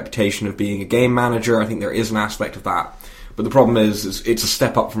had that reputation of being a game manager. I think there is an aspect of that. But the problem is it's a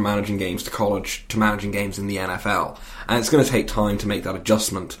step up from managing games to college to managing games in the NFL. And it's going to take time to make that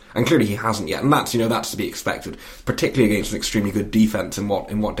adjustment. And clearly he hasn't yet. And that's to be expected, particularly against an extremely good defense in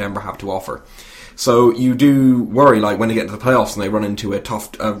what Denver have to offer. So you do worry, like, when they get to the playoffs and they run into a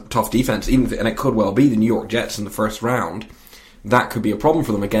tough defense, and it could well be the New York Jets in the first round. That could be a problem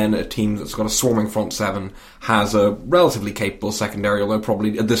for them. Again, a team that's got a swarming front seven, has a relatively capable secondary, although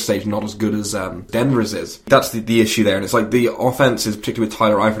probably at this stage not as good as Denver's is. That's the issue there. And it's like the offense is, particularly with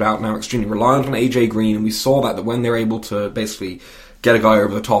Tyler Eifert out now, extremely reliant on AJ Green, and we saw that when they're able to basically get a guy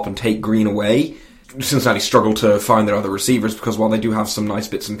over the top and take Green away, Cincinnati struggle to find their other receivers, because while they do have some nice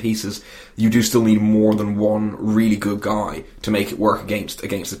bits and pieces, you do still need more than one really good guy to make it work against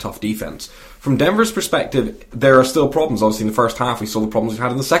a tough defense. From Denver's perspective, there are still problems. Obviously, in the first half, we saw the problems we've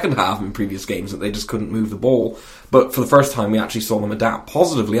had in the second half in previous games, that they just couldn't move the ball. But for the first time, we actually saw them adapt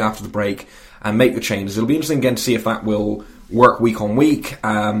positively after the break and make the changes. It'll be interesting again to see if that will work week on week.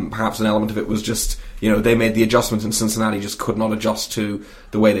 Perhaps an element of it was just, they made the adjustments and Cincinnati just could not adjust to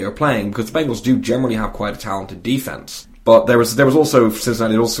the way they were playing, because the Bengals do generally have quite a talented defense. But there was also for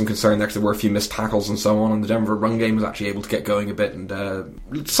Cincinnati, there was some concern there because there were a few missed tackles and so on, and the Denver run game was actually able to get going a bit,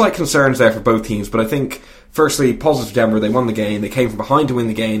 and slight concerns there for both teams. But I think, firstly, positive for Denver, they won the game, they came from behind to win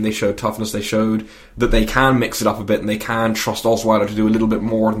the game, they showed toughness, they showed that they can mix it up a bit, and they can trust Osweiler to do a little bit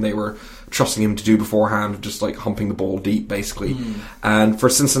more than they were trusting him to do beforehand, just like humping the ball deep, basically. And for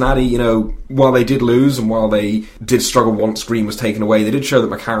Cincinnati, you know, while they did lose and while they did struggle once Green was taken away, they did show that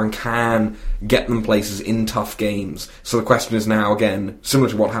McCarron can get them places in tough games. So the question is now, again, similar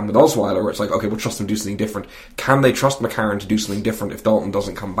to what happened with Osweiler, where it's like, okay, we'll trust him to do something different. Can they trust McCarron to do something different if Dalton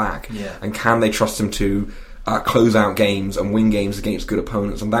doesn't come back? Yeah. And can they trust him to close out games and win games against good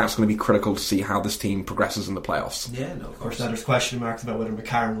opponents? And that's going to be critical to see how this team progresses in the playoffs. Yeah, no, of course. Now there's question marks about whether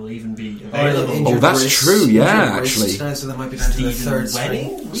McCarron will even be available. Oh, that's true, yeah, actually. So that might be down to the third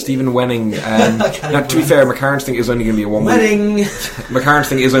string. Stephen Wenning. Now, to be fair, McCarron's thing is only going to be a 1 week. McCarron's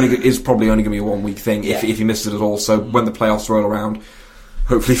thing is probably only going to be a 1 week thing if he misses it at all. So when the playoffs roll around,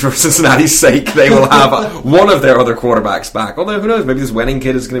 hopefully for Cincinnati's sake, they will have one of their other quarterbacks back. Although who knows, maybe this Wenning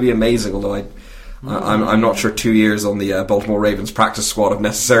kid is going to be amazing. Although I'm not sure 2 years on the Baltimore Ravens practice squad have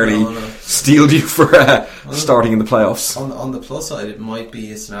necessarily steeled you for starting in the playoffs. On the plus side, it might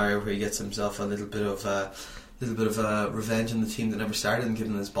be a scenario where he gets himself a little bit of revenge on the team that never started, and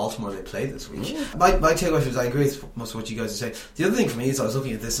given as Baltimore they played this week. My takeaway is I agree with most of what you guys are saying. The other thing for me is I was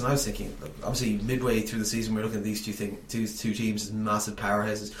looking at this and I was thinking, obviously midway through the season we're looking at these two teams as massive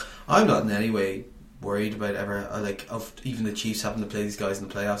powerhouses. I'm not in any way worried about of even the Chiefs having to play these guys in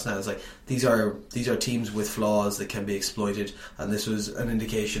the playoffs now. It's like these are teams with flaws that can be exploited, and this was an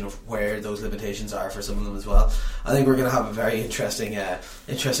indication of where those limitations are for some of them as well. I think we're going to have a very interesting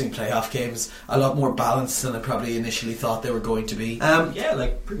playoff games, a lot more balanced than I probably initially thought they were going to be.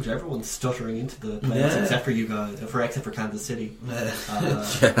 Like pretty much everyone's stuttering into the playoffs except for you guys, except for Kansas City.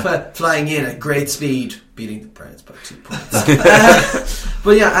 Flying in at great speed, beating the Browns by 2 points.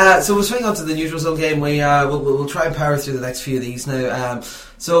 But so we'll swing on to the neutral zone game. We'll try and power through the next few of these now.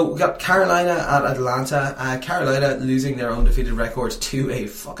 So we've got Carolina at Atlanta. Carolina losing their undefeated record to a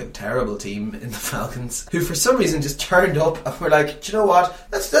fucking terrible team in the Falcons, who for some reason just turned up and were like, do you know what?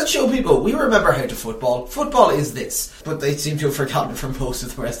 Let's show people we remember how to football. Football is this. But they seem to have forgotten for most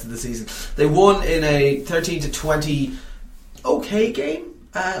of the rest of the season. They won in a 13-20 okay game.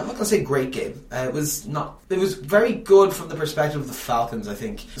 I'm not going to say great game. It was very good from the perspective of the Falcons, I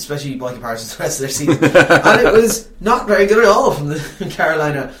think, especially by comparison to the rest of their season. And it was not very good at all from the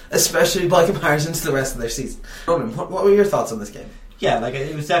Carolina, especially by comparison to the rest of their season. Ronan, what were your thoughts on this game? Yeah,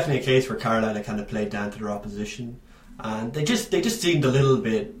 it was definitely a case where Carolina kind of played down to their opposition, and they just seemed a little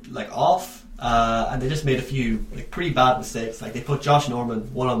bit off. And they just made a few pretty bad mistakes. They put Josh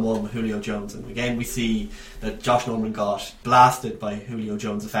Norman one-on-one with Julio Jones, and again we see that Josh Norman got blasted by Julio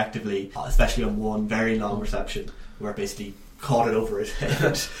Jones effectively, especially on one very long reception where basically caught it over his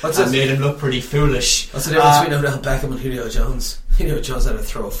head and made him look pretty foolish. What's the difference between Odell Beckham and Julio Jones? Julio Jones had to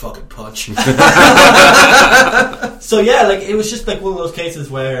throw a fucking punch. So it was just one of those cases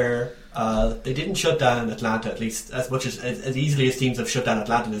where they didn't shut down Atlanta, at least as much as easily as teams have shut down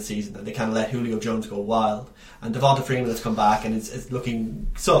Atlanta this season, and they kind of let Julio Jones go wild. And Devonta Freeman has come back and is looking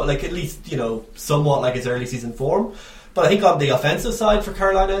so at least somewhat like his early season form. But I think on the offensive side for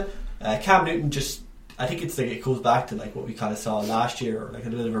Carolina, Cam Newton I think it goes back to what we kind of saw last year, or a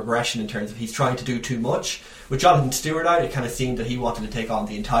little bit of regression in terms of he's trying to do too much. With Jonathan Stewart out, it kind of seemed that he wanted to take on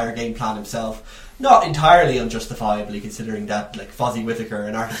the entire game plan himself. Not entirely unjustifiably, considering that Fozzie Whittaker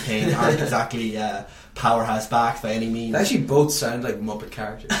and Artis Kane aren't exactly powerhouse backs by any means. They actually both sound like Muppet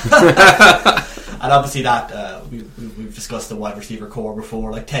characters. And obviously that we've discussed the wide receiver core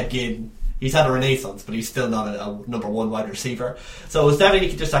before. Ted Ginn, he's had a renaissance, but he's still not a number one wide receiver. So it was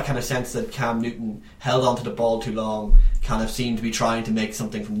definitely just that kind of sense that Cam Newton held onto the ball too long, kind of seemed to be trying to make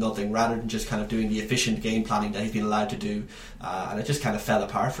something from nothing rather than just kind of doing the efficient game planning that he's been allowed to do. And it just kind of fell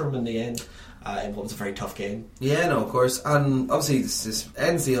apart for him in the end. In what was a very tough game. Yeah, no, of course. And obviously this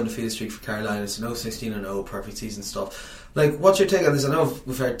ends the undefeated streak for Carolina. It's no 16-0 perfect season stuff. What's your take on this? I know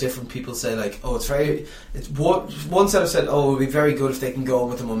we've heard different people say it's one set have said, it would be very good if they can go on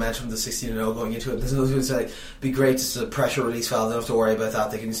with the momentum of the 16-0 going into it. There's another who say, be great, just a pressure release valve, they don't have to worry about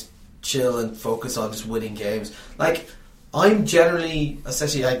that, they can just chill and focus on just winning games. I'm generally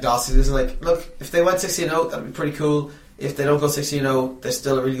essentially agnostic. Look, if they went 16-0, that'd be pretty cool. If they don't go 16-0, they're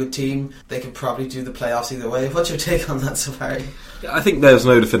still a really good team. They could probably do the playoffs either way. What's your take on that so far? I think there's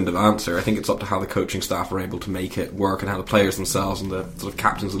no definitive answer. I think it's up to how the coaching staff are able to make it work, and how the players themselves and the sort of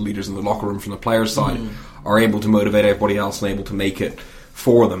captains and leaders in the locker room from the players' side are able to motivate everybody else and able to make it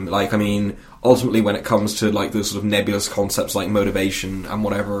for them. ultimately when it comes to like those sort of nebulous concepts like motivation and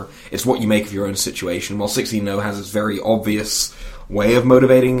whatever, it's what you make of your own situation. While 16-0 has its very obvious way of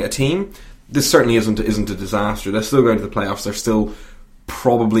motivating a team, this certainly isn't a disaster. They're still going to the playoffs. They're still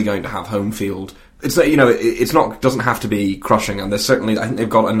probably going to have home field. It's not, it's not, doesn't have to be crushing, and there's certainly, I think they've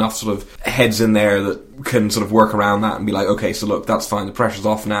got enough sort of heads in there that can sort of work around that and be like, okay, so look, that's fine, the pressure's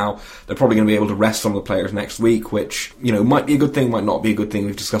off now. They're probably going to be able to rest some of the players next week, which, might be a good thing, might not be a good thing.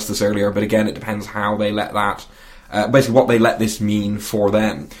 We've discussed this earlier, but again, it depends how they let that, basically what they let this mean for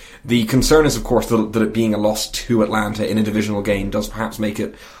them. The concern is, of course, that it being a loss to Atlanta in a divisional game does perhaps make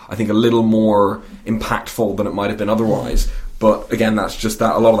it, I think, a little more impactful than it might have been otherwise. But again, that's just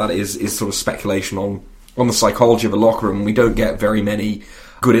that. A lot of that is sort of speculation on the psychology of a locker room. We don't get very many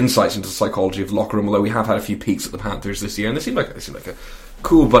good insights into the psychology of the locker room, although we have had a few peeks at the Panthers this year, and they seem like a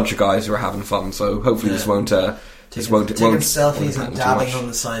cool bunch of guys who are having fun. So hopefully this won't. Taking selfies and dabbing on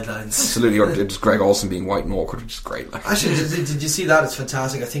the sidelines. Absolutely, or just Greg Olsen being white and awkward, which is great. Actually, did you see that? It's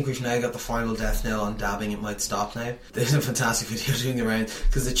fantastic. I think we've now got the final death knell on dabbing. It might stop now. There's a fantastic video doing around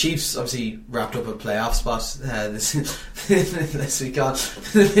because the Chiefs obviously wrapped up a playoff spot this week on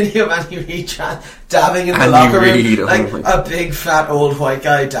the video of Andy Reid dabbing in the locker room, like a big fat old white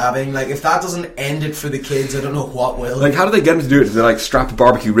guy dabbing. Like if that doesn't end it for the kids, I don't know what will. Like how do they get him to do it? Do they like strap a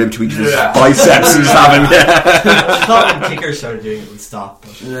barbecue rib to each of his biceps and just having? I thought when kickers started doing it, it would stop.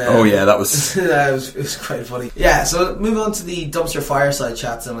 But. Oh yeah, that was it was quite funny. Yeah, so move on to the dumpster fireside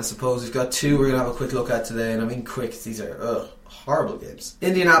chats, and I suppose we've got two we're going to have a quick look at today, and I mean quick, these are horrible games.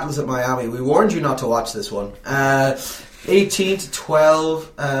 Indianapolis at Miami. We warned you not to watch this one.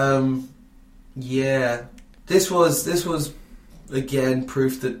 18-12. Yeah, this was again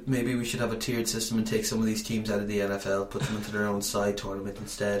proof that maybe we should have a tiered system and take some of these teams out of the NFL, put them into their own side tournament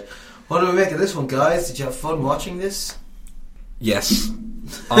instead. What do we make of this one, guys? Did you have fun watching this? Yes.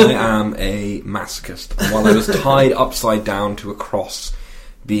 I am a masochist. And while I was tied upside down to a cross,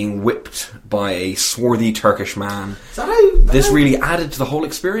 being whipped by a swarthy Turkish man, this really added to the whole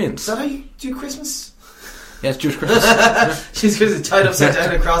experience. Is that how you do Christmas? Yeah, it's Jewish Christmas. She's tied upside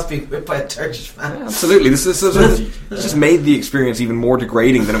down across, being whipped by a Turkish man. Yeah, absolutely. This just made the experience even more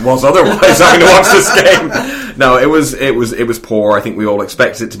degrading than it was otherwise. Having to watch this game. No, it was poor. I think we all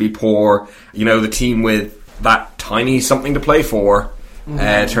expected it to be poor. The team with that tiny something to play for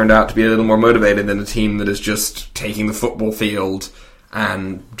turned out to be a little more motivated than a team that is just taking the football field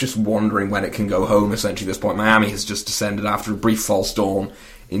and just wondering when it can go home. Essentially, at this point, Miami has just descended after a brief false dawn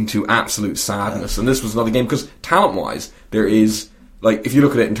into absolute sadness, and this was another game because talent-wise, there is if you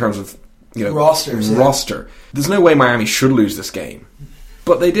look at it in terms of roster, there's no way Miami should lose this game,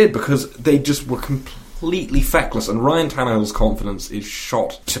 but they did because they just were completely feckless, and Ryan Tannehill's confidence is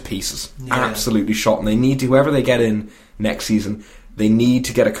shot to pieces, absolutely shot, and they need to, whoever they get in next season, they need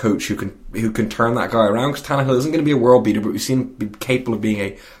to get a coach who can turn that guy around because Tannehill isn't going to be a world beater, but we've seen him be capable of being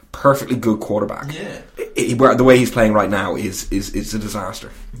a perfectly good quarterback. Yeah, the way he's playing right now is a disaster.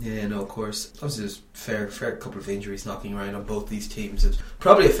 Yeah, no, of course. Obviously, there's fair couple of injuries knocking around on both these teams. It's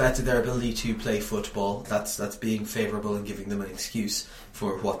probably affected their ability to play football. That's being favourable and giving them an excuse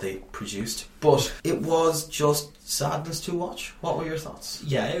for what they produced. But it was just sadness to watch. What were your thoughts?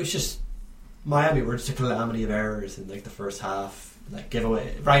 Yeah, it was just Miami were just a calamity of errors in the first half.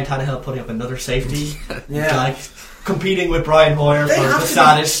 Giveaway. Ryan Tannehill putting up another safety. Competing with Brian Hoyer for the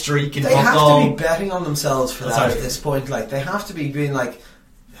saddest streak in football. They have to be betting on themselves for that at this point. They have to be being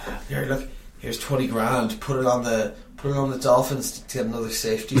here, look, here's 20 grand, put it on the Dolphins to get another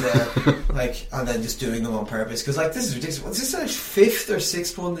safety there, and then just doing them on purpose because this is ridiculous. Was this their 5th or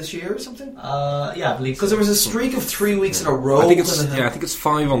 6th one this year or something? Yeah, I believe because there was a streak of 3 weeks in a row. I think it's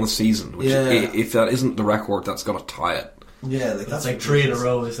 5 on the season. Which if that isn't the record, that's got to tie it. Yeah, that's 3 in a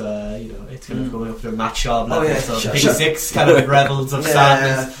row is it's kind of going up to a Matt Schaub level, so big 6 kind of rebels of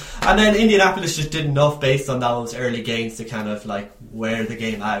sadness. And then Indianapolis just did enough based on those early gains to kind of wear the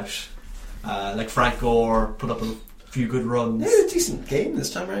game out. Frank Gore put up a few good runs. Yeah, a decent game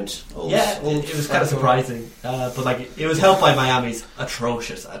this time around. It was kind of surprising, but it was helped by Miami's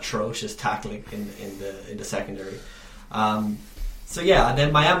atrocious tackling in the secondary. So and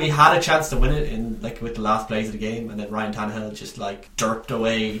then Miami had a chance to win it in with the last plays of the game, and then Ryan Tannehill just derped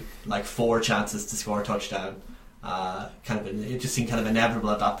away 4 chances to score a touchdown. It just seemed kind of inevitable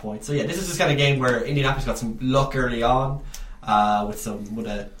at that point. So this is this kind of game where Indianapolis got some luck early on with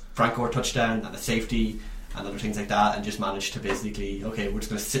a Frank Gore touchdown and a safety and other things like that, and just managed to basically we're just going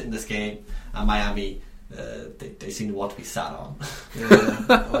to sit in this game. And Miami they seem to want to be sat on.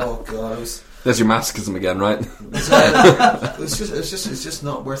 Oh god, There's your masochism again, right? It's just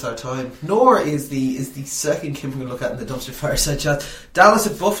not worth our time. Nor is the second game we're going to look at in the dumpster fireside chat. Dallas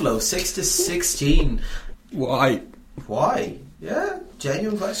at Buffalo, 6-16. Why? Yeah,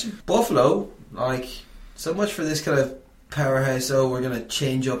 genuine question. Buffalo, like, so much for this kind of powerhouse. Oh, we're going to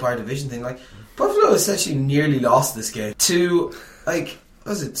change up our division thing. Like, Buffalo essentially nearly lost this game to, like,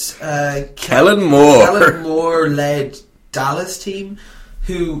 what was it? Kellen Moore. Kellen Moore led Dallas team,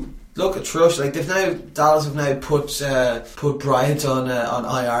 who look atrocious. Like Dallas have now put Bryant on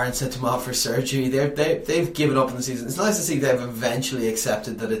IR and sent him off for surgery. They've given up in the season. It's nice to see they've eventually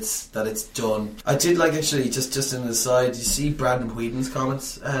accepted that it's done. I did like, actually, just in the side, you see Brandon Whedon's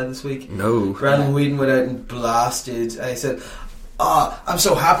comments this week? No. Brandon Whedon went out and blasted. He said, I'm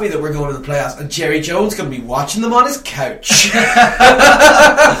so happy that we're going to the playoffs, and Jerry Jones going to be watching them on his couch.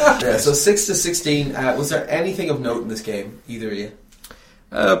 Yeah, so 6-16. Was there anything of note in this game, either of you?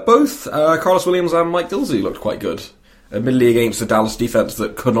 Both Carlos Williams and Mike Dilsey looked quite good, admittedly against the Dallas defense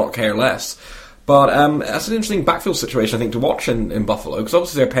that could not care less. But that's an interesting backfield situation, I think, to watch in Buffalo, because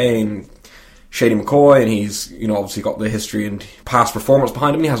obviously they're paying Shady McCoy, and he's obviously got the history and past performance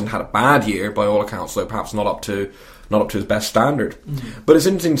behind him. He hasn't had a bad year by all accounts, though perhaps not up to his best standard. Mm-hmm. But it's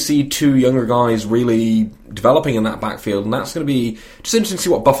interesting to see two younger guys really developing in that backfield, and that's going to be just interesting to see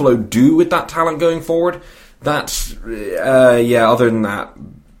what Buffalo do with that talent going forward. That's other than that,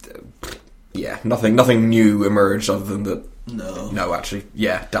 nothing new emerged other than that. No, actually,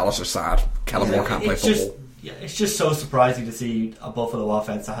 Dallas are sad. Kellen Moore can't play football. It's just so surprising to see a Buffalo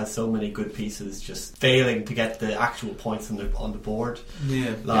offense that has so many good pieces just failing to get the actual points on the board.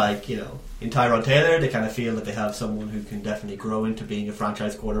 Yeah, in Tyrod Taylor, they kind of feel that they have someone who can definitely grow into being a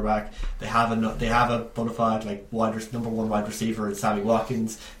franchise quarterback. They have a bona fide number one wide receiver in Sammy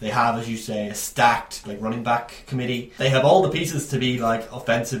Watkins. They have, as you say, a stacked running back committee. They have all the pieces to be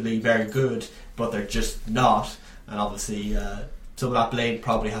offensively very good, but they're just not. And obviously, some of that blame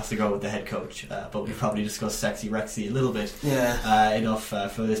probably has to go with the head coach. But we've probably discussed Sexy Rexy a little bit. Enough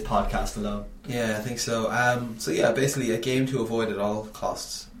for this podcast alone. Yeah, I think so. Basically a game to avoid at all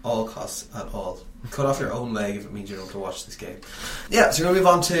costs. All costs at all. Cut off your own leg if it means you don't have to watch this game. Yeah, so we're going to move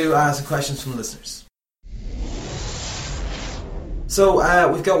on to some questions from the listeners.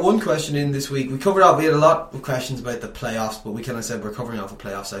 So we've got one question in this week. We had a lot of questions about the playoffs, but we kind of said we're covering off a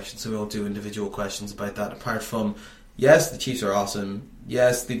playoff section, so we won't do individual questions about that, apart from, yes, the Chiefs are awesome.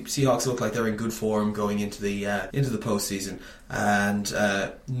 Yes, the Seahawks look like they're in good form going into the postseason. And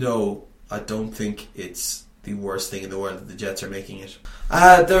no, I don't think it's the worst thing in the world that the Jets are making it.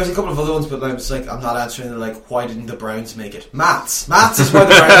 There was a couple of other ones, but I'm not answering them. Why didn't the Browns make it? Maths is why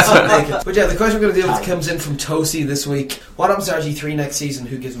the Browns didn't make it. But yeah, the question we're going to deal with comes in from Tosi this week. What happens to RG3 next season?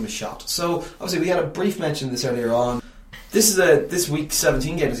 Who gives him a shot? So obviously we had a brief mention of this earlier on. This week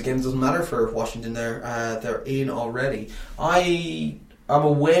 17 game is a game that doesn't matter for Washington. They're in already. I am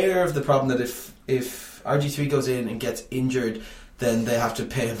aware of the problem that if RG3 goes in and gets injured, then they have to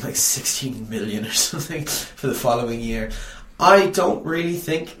pay him $16 million or something for the following year. I don't really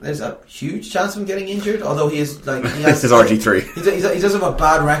think there's a huge chance of him getting injured, although he is this is RG3. He does have a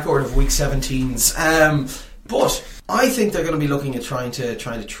bad record of week 17s. But I think they're going to be looking at trying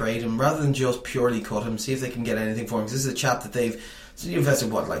to trade him rather than just purely cut him. See if they can get anything for him. Because this is a chap that they've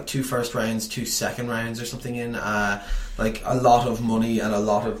invested 2 first rounds, 2 second rounds or something in. A lot of money and a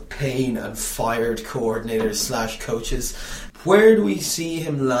lot of pain, and fired coordinators / coaches. Where do we see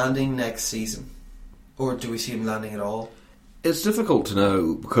him landing next season? Or do we see him landing at all? It's difficult to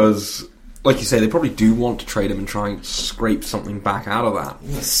know because, like you say, they probably do want to trade him and try and scrape something back out of that.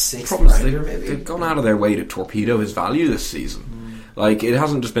 They've gone out of their way to torpedo his value this season. It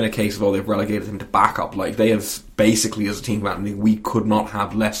hasn't just been a case of, they've relegated him to backup. They have basically, as a team, we could not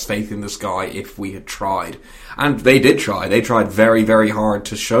have less faith in this guy if we had tried. And they did try. They tried very, very hard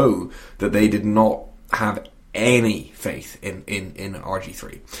to show that they did not have any faith in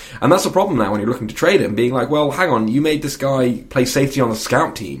RG3. And that's the problem now when you're looking to trade him, being well, hang on, you made this guy play safety on the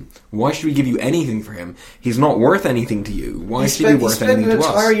scout team. Why should we give you anything for him? He's not worth anything to you. Why should he be worth anything to us? He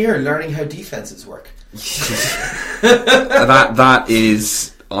spent an entire year learning how defenses work. That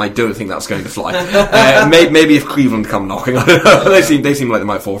is... I don't think that's going to fly. Maybe if Cleveland come knocking, I don't know. They seem like they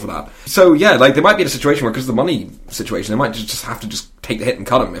might fall for that. So yeah, they might be in a situation where, because of the money situation, they might just have to just take the hit and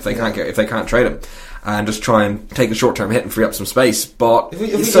cut him if they can't trade him, and just try and take a short term hit and free up some space. But if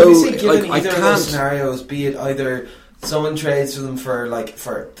we see, given either of those scenarios, be it either someone trades for them for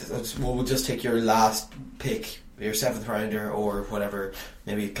we'll just take your last pick, your 7th rounder or whatever,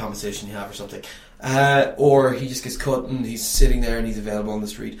 maybe a compensation you have or something. Or he just gets cut and he's sitting there and he's available on the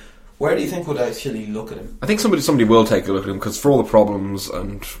street. Where do you think would actually look at him? I think somebody will take a look at him, because for all the problems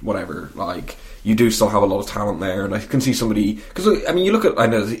and whatever, like, you do still have a lot of talent there, and I can see somebody, because I mean, you look at, I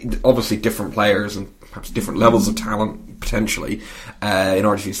know obviously different players and perhaps different levels of talent potentially in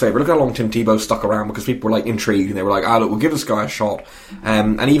RG3's favour. Look how long Tim Tebow stuck around, because people were like intrigued and they were like, look, we'll give this guy a shot.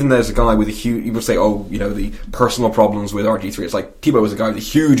 And even there's a guy with a huge, you would say, the personal problems with RG3. It's like Tebow was a guy with a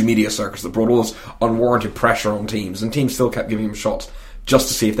huge media circus that brought all this unwarranted pressure on teams, and teams still kept giving him shots just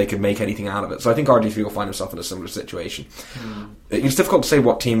to see if they could make anything out of it. So I think RG3 will find himself in a similar situation. It's difficult to say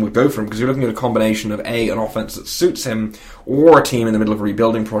what team would go for him, because you're looking at a combination of an offense that suits him, or a team in the middle of a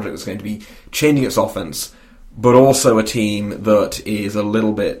rebuilding project that's going to be changing its offense, but also a team that is a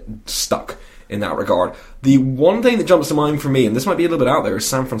little bit stuck in that regard. The one thing that jumps to mind for me, and this might be a little bit out there, is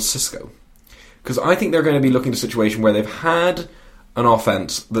San Francisco. Because I think they're going to be looking at a situation where they've had an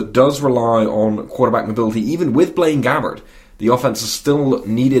offense that does rely on quarterback mobility. Even with Blaine Gabbert, the offense has still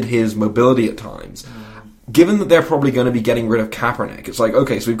needed his mobility at times. Given that they're probably going to be getting rid of Kaepernick, it's like,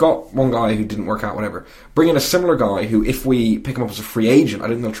 okay, so we've got one guy who didn't work out, whatever. Bring in a similar guy who, if we pick him up as a free agent, I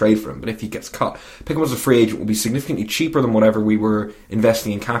don't think they'll trade for him, but if he gets cut, pick him up as a free agent will be significantly cheaper than whatever we were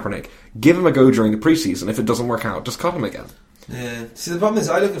investing in Kaepernick. Give him a go during the preseason. If it doesn't work out, just cut him again. Yeah. See, the problem is,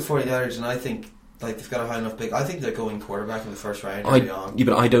 I look at 49ers and I think, like, they've got a high enough pick. I think they're going quarterback in the first round early on. Yeah,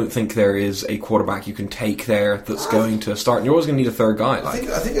 but I don't think there is a quarterback you can take there that's going to start. And you're always going to need a third guy. I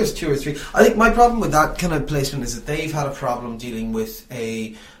think there's 2 or 3. I think my problem with that kind of placement is that they've had a problem dealing with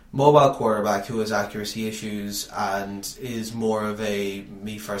a mobile quarterback who has accuracy issues and is more of a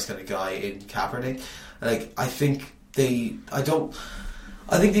me first kind of guy in Kaepernick. Like, I think the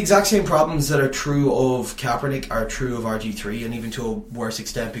exact same problems that are true of Kaepernick are true of RG3, and even to a worse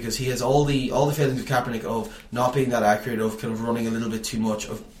extent, because he has all the failings of Kaepernick of not being that accurate, of kind of running a little bit too much,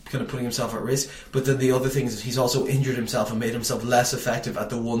 of kind of putting himself at risk. But then the other thing is that he's also injured himself and made himself less effective at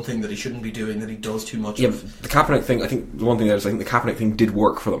the one thing that he shouldn't be doing, that he does too much of. The Kaepernick thing, I think the one thing there is, I think the Kaepernick thing did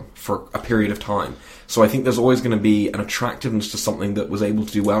work for them for a period of time. So I think there's always going to be an attractiveness to something that was able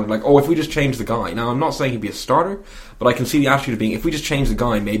to do well. Like, if we just change the guy. Now, I'm not saying he'd be a starter, but I can see the attitude of being, if we just change the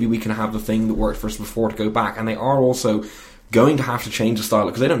guy, maybe we can have the thing that worked for us before to go back. And they are also going to have to change the style,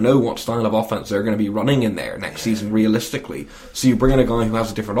 because they don't know what style of offense they're going to be running in there next season, realistically. So you bring in a guy who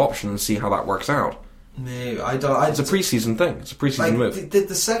has a different option and see how that works out. No, I don't. It's a preseason thing. It's a preseason move.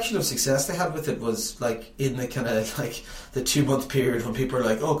 The section of success they had with it was like in the kind of like the 2-month period when people are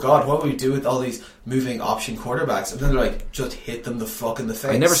like, "Oh God, what will we do with all these moving option quarterbacks?" And then they're like, "Just hit them the fuck in the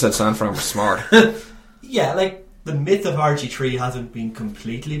face." I never said San Fran was smart. Yeah, like, the myth of RG3 hasn't been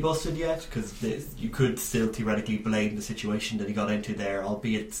completely busted yet, because you could still theoretically blame the situation that he got into there,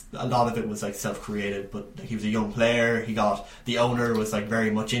 albeit a lot of it was like self-created. But like, he was a young player. The owner was like very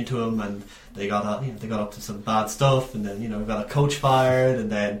much into him, and they got up to some bad stuff, and then got a coach fired,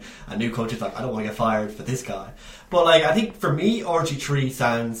 and then a new coach is like, I don't want to get fired for this guy. But like, I think for me, RG3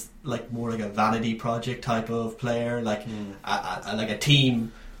 sounds like more like a vanity project type of player, like like a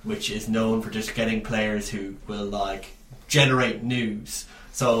team which is known for just getting players who will like generate news.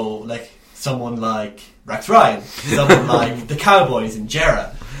 So like someone like Rex Ryan, someone like the Cowboys in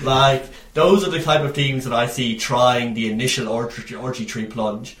Jarrah, like those are the type of teams that I see trying the initial RG3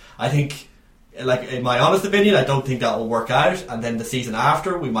 plunge. I think, like, in my honest opinion, I don't think that will work out, and then the season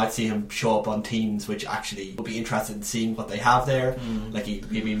after we might see him show up on teams which actually will be interested in seeing what they have there. Like,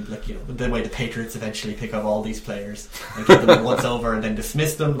 the way the Patriots eventually pick up all these players and give them once over and then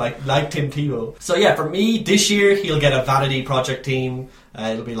dismiss them, like Tim Tebow. So yeah, for me, this year he'll get a vanity project team.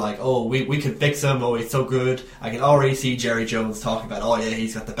 It'll be like, we can fix him, he's so good. I can already see Jerry Jones talking about,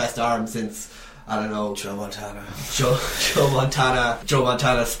 he's got the best arm since, I don't know, Joe Montana. Joe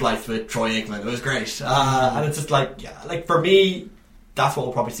Montana spliced with Troy Aikman. It was great. And it's just like, for me, that's what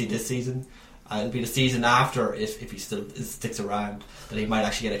we'll probably see this season. It'll be the season after, if he still sticks around, that he might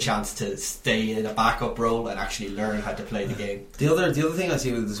actually get a chance to stay in a backup role and actually learn how to play the game. The other thing I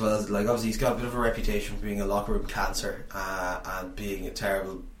see with it as well is, like, obviously he's got a bit of a reputation for being a locker room cancer and being a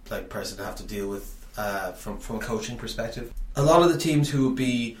terrible person to have to deal with from a coaching perspective. A lot of the teams who would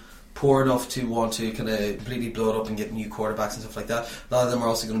be poor enough to want to kind of completely blow it up and get new quarterbacks and stuff like that, a lot of them are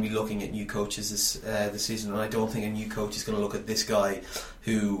also going to be looking at new coaches this season, and I don't think a new coach is going to look at this guy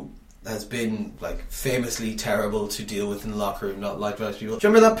who has been like famously terrible to deal with in the locker room, not liked by most people. Do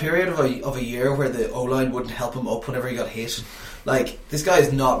you remember that period of a year where the O-line wouldn't help him up whenever he got hit? Like, this guy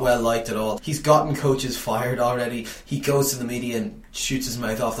is not well liked at all. He's gotten coaches fired already. He goes to the media and shoots his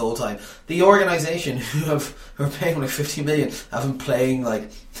mouth off the whole time. The organisation who are paying like $50 million have him playing like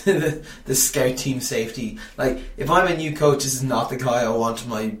the scout team safety. Like, if I'm a new coach, this is not the guy I want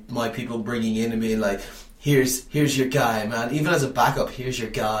my people bringing in and being like, here's your guy, man. Even as a backup, here's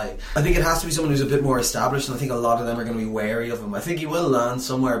your guy. I think it has to be someone who's a bit more established, and I think a lot of them are going to be wary of him. I think he will land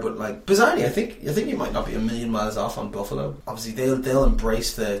somewhere, but like bizarrely, I think he might not be a million miles off on Buffalo. Obviously, they'll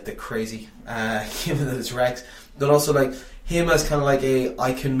embrace the crazy, given that it's Rex. But also like him as kind of like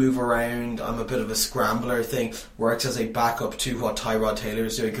I can move around, I'm a bit of a scrambler thing, works as a backup to what Tyrod Taylor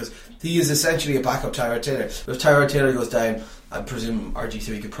is doing, because he is essentially a backup Tyrod Taylor. If Tyrod Taylor goes down, I presume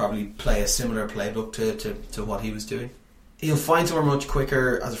RG3 could probably play a similar playbook to what he was doing. He'll find somewhere much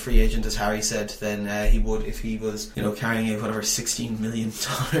quicker as a free agent, as Harry said, than he would if he was, carrying a whatever $16 million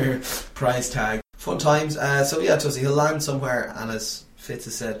price tag. Fun times. Tussy, he'll land somewhere, and as Fitz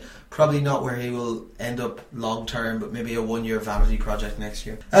has said, probably not where he will end up long term, but maybe a 1 year vanity project next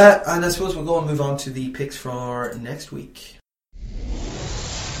year. And I suppose we'll go and move on to the picks for next week.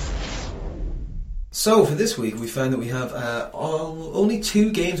 So for this week, we found that we have only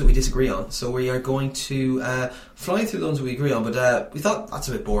 2 games that we disagree on. So we are going to fly through the ones that we agree on, but we thought that's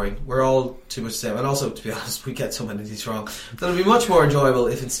a bit boring. We're all too much the same. And also, to be honest, we get so many of these wrong. That it would be much more enjoyable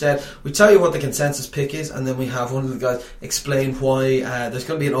if instead we tell you what the consensus pick is, and then we have one of the guys explain why there's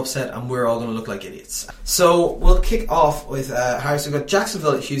going to be an upset and we're all going to look like idiots. So we'll kick off with Harry. So we've got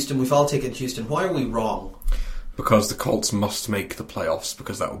Jacksonville at Houston. We've all taken Houston. Why are we wrong? Because the Colts must make the playoffs,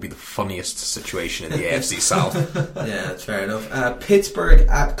 because that would be the funniest situation in the AFC South. Yeah, that's fair enough. Pittsburgh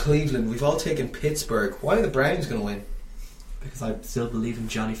at Cleveland. We've all taken Pittsburgh. Why are the Browns going to win? Because I still believe in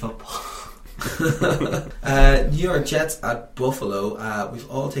Johnny Football. New York Jets at Buffalo. We've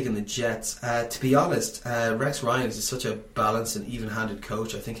all taken the Jets. To be honest, Rex Ryan is such a balanced and even-handed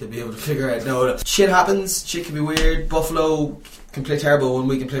coach. I think he'll be able to figure out, no, shit happens, shit can be weird. Buffalo can play terrible one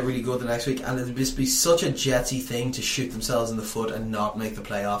week and play really good the next week, and it'll just be such a Jetsy thing to shoot themselves in the foot and not make the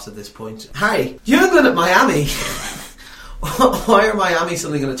playoffs at this point. Harry, New England at Miami. Why are Miami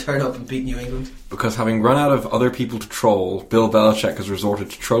suddenly going to turn up and beat New England? Because having run out of other people to troll, Bill Belichick has resorted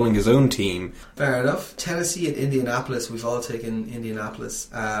to trolling his own team. Fair enough. Tennessee at Indianapolis. We've all taken Indianapolis.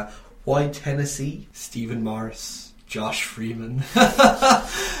 Why Tennessee? Stephen Morris, Josh Freeman,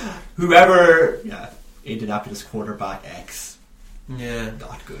 whoever. Yeah, Indianapolis quarterback X. Yeah,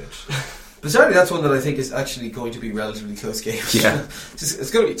 not good. Bizarrely, that's one that I think is actually going to be relatively close games. Yeah,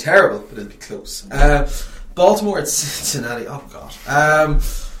 it's going to be terrible, but it'll be close. Baltimore at Cincinnati. Oh god.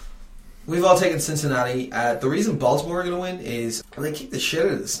 We've all taken Cincinnati. The reason Baltimore are going to win is they kick the shit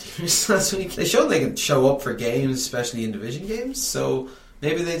out of the Steelers. They showed they can show up for games, especially in division games. So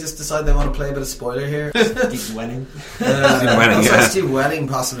maybe they just decide they want to play a bit of spoiler here. Steve Wenning. Steve Wenning,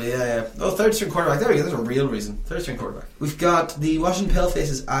 possibly. Yeah. Oh, third string quarterback. There we go. There's a real reason. Third string quarterback. We've got the Washington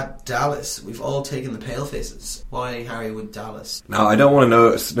Palefaces at Dallas. We've all taken the Palefaces. Why, Harry, would Dallas? Now, I don't want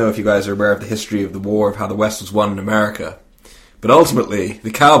to know if you guys are aware of the history of the war, of how the West was won in America. But ultimately, the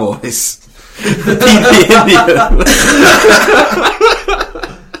Cowboys beat the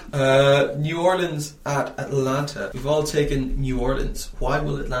Indians. New Orleans at Atlanta. We've all taken New Orleans. Why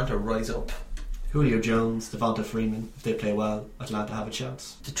will Atlanta rise up? Julio Jones, Devonta Freeman. If they play well, Atlanta have a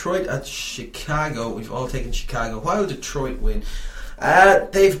chance. Detroit at Chicago. We've all taken Chicago. Why will Detroit win?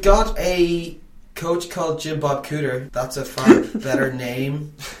 They've got a coach called Jim Bob Cooter. That's a far better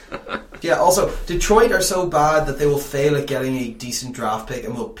name. Yeah, also, Detroit are so bad that they will fail at getting a decent draft pick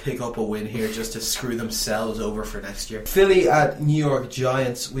and will pick up a win here just to screw themselves over for next year. Philly at New York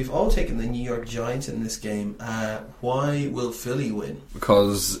Giants. We've all taken the New York Giants in this game. Why will Philly win?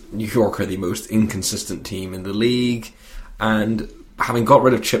 Because New York are the most inconsistent team in the league, and having got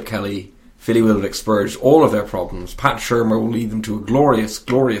rid of Chip Kelly, Philly will have expurged all of their problems. Pat Shurmur will lead them to a glorious,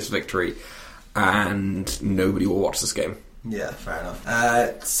 glorious victory, and nobody will watch this game. Yeah, fair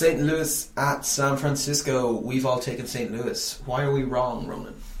enough. St. Louis at San Francisco. We've all taken St. Louis. Why are we wrong,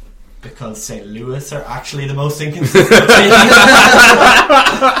 Ronan? Because St. Louis are actually the most inconsistent team.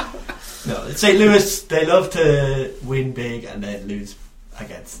 No, St. Louis, they love to win big and then lose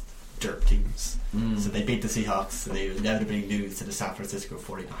against dirt teams. So they beat the Seahawks, so they inevitably lose to the San Francisco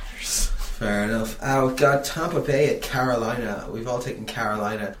 49ers. Fair enough. We've got Tampa Bay at Carolina. We've all taken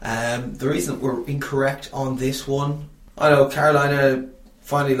Carolina. The reason that we're incorrect on this one, I know Carolina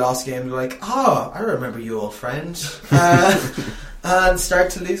finally lost a game. They're like, I remember you, old friend. And start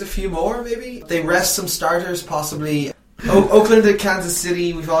to lose a few more, maybe. They rest some starters, possibly. Oakland at Kansas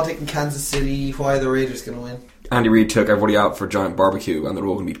City. We've all taken Kansas City. Why are the Raiders going to win? Andy Reid took everybody out for a giant barbecue, and they're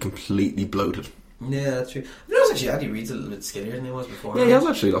all going to be completely bloated. Yeah, that's true. I noticed actually Andy Reid's a little bit skinnier than he was before. Yeah, he has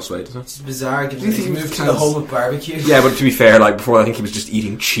actually lost weight, doesn't he? It's bizarre given Do you that he think moved he to the has- home of barbecue. Yeah, but to be fair, like before, I think he was just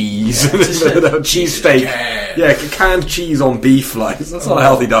eating cheese, cheese steak. Yeah, canned cheese on beef. Like that's not a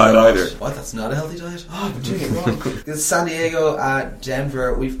healthy diet either. What? That's not a healthy diet? Oh, I've been doing it wrong. It's San Diego at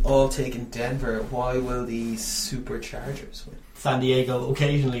Denver. We've all taken Denver. Why will the Superchargers win? San Diego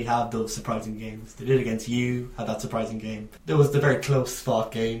occasionally have those surprising games. They did against you, had that surprising game. There was the very close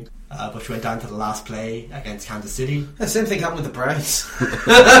fought game, which went down to the last play against Kansas City. The same thing happened with the Browns.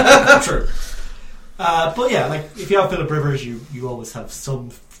 True. But yeah, like if you have Philip Rivers, you always have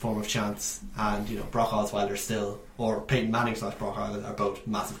some form of chance. And Brock Osweiler still, or Peyton Manning / Brock Osweiler are both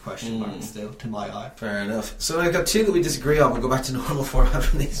massive question marks still to my eye. Fair enough. So I've got two that we disagree on. We'll go back to normal format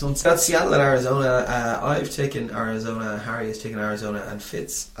from these ones. Got Seattle and Arizona. I've taken Arizona. Harry has taken Arizona, and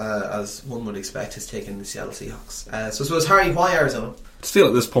Fitz, as one would expect, has taken the Seattle Seahawks. So I suppose, Harry, why Arizona? Still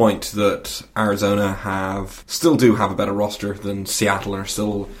at this point that Arizona still do have a better roster than Seattle and are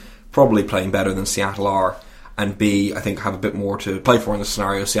still probably playing better than Seattle are, and B, I think have a bit more to play for in this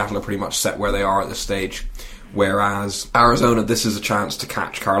scenario. Seattle are pretty much set where they are at this stage, whereas Arizona, this is a chance to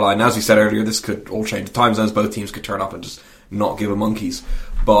catch Carolina. As we said earlier, this could all change the time zones. Both teams could turn up and just not give a monkeys,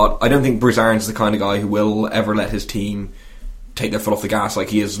 but I don't think Bruce Arians is the kind of guy who will ever let his team take their foot off the gas like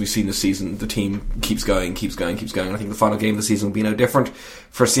he is. We've seen this season, the team keeps going. I think the final game of the season will be no different.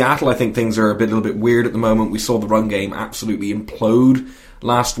 For Seattle, I think things are a little bit weird at the moment. We saw the run game absolutely implode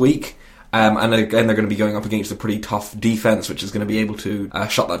last week. And again, they're going to be going up against a pretty tough defense, which is going to be able to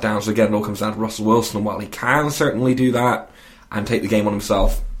shut that down. So again, it all comes down to Russell Wilson, and while he can certainly do that and take the game on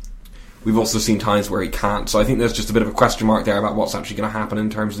himself, we've also seen times where he can't. So I think there's just a bit of a question mark there about what's actually going to happen in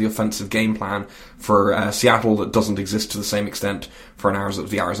terms of the offensive game plan for Seattle that doesn't exist to the same extent for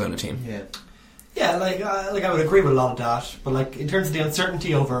the Arizona team. Yeah, I would agree with a lot of that, but in terms of the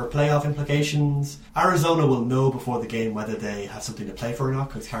uncertainty over playoff implications, Arizona will know before the game whether they have something to play for or not,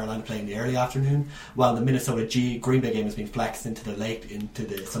 because Carolina play in the early afternoon, while the Minnesota Green Bay game has been flexed into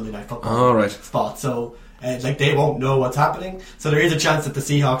the Sunday Night Football spot. So they won't know what's happening. So there is a chance that the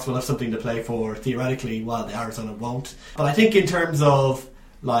Seahawks will have something to play for theoretically, while the Arizona won't. But I think in terms of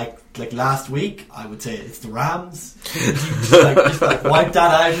like last week, I would say it's the Rams. just wipe that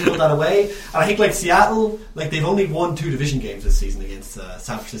out and put that away. And I think Seattle, they've only won 2 division games this season against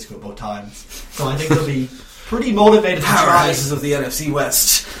San Francisco both times. So I think they'll be pretty motivated to try. Powerhouses of the NFC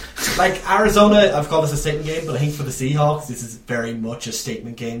West. Arizona, I've called this a statement game, but I think for the Seahawks, this is very much a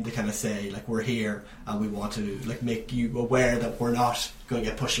statement game to kind of say, we're here and we want to make you aware that we're not going to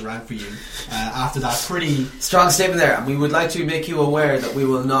get pushed around for you. After that pretty strong statement there, and we would like to make you aware that we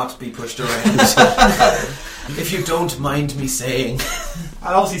will not be pushed around. If you don't mind me saying.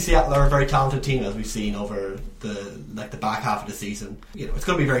 And obviously Seattle are a very talented team, as we've seen over the back half of the season. It's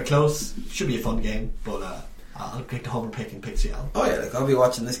going to be very close. Should be a fun game, but I'll pick the homer pick and pick Seattle. Oh yeah, I'll be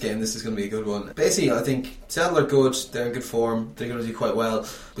watching this game. This is going to be a good one. Basically, I think Seattle are good. They're in good form. They're going to do quite well.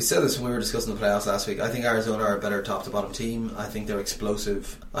 We said this when we were discussing the playoffs last week. I think Arizona are a better top to bottom team. I think they're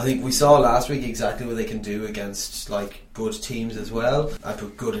explosive. I think we saw last week exactly what they can do against good teams as well. I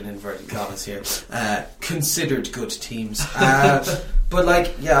put good in inverted commas here. Considered good teams. But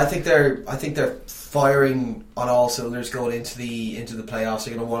I think they're firing on all cylinders going into the playoffs.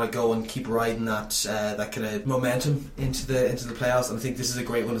 They're going to want to go and keep riding that kind of momentum into the playoffs. And I think this is a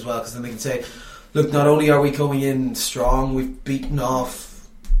great one as well, because then they can say, look, not only are we coming in strong, we've beaten off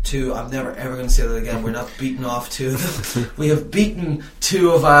 2. I'm never ever going to say that again. We're not beaten off 2 of them. We have beaten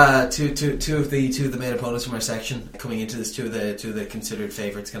two of the main opponents from our section coming into this. 2 of the considered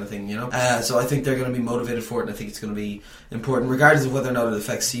favourites, kind of thing. So I think they're going to be motivated for it, and I think it's going to be important, regardless of whether or not it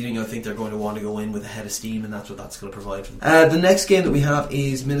affects seeding. I think they're going to want to go in with a head of steam, and that's what that's going to provide for them. The next game that we have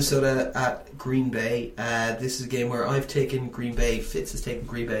is Minnesota at Green Bay. This is a game where I've taken Green Bay, Fitz has taken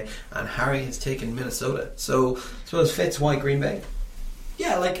Green Bay, and Harry has taken Minnesota. So I suppose, Fitz, why Green Bay?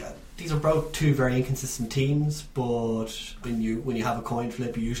 Yeah, these are both 2 very inconsistent teams, but when you have a coin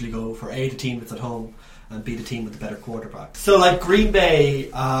flip, you usually go for A, the team that's at home, and B, the team with the better quarterback. So Green Bay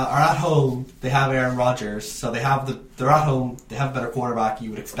are at home, they have Aaron Rodgers, so they're at home, they have a better quarterback.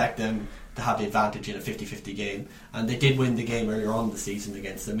 You would expect them to have the advantage in a 50-50 game, and they did win the game earlier on in the season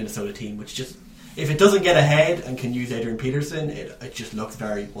against the Minnesota team, which just, if it doesn't get ahead and can use Adrian Peterson, it just looks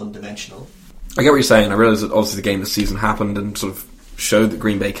very one-dimensional. I get what you're saying. I realise that obviously the game this season happened and sort of showed that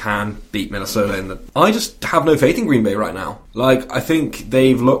Green Bay can beat Minnesota, and that I just have no faith in Green Bay right now. I think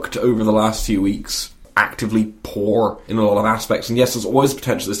they've looked over the last few weeks actively poor in a lot of aspects, and yes, there's always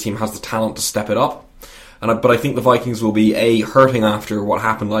potential this team has the talent to step it up, But I think the Vikings will be hurting after what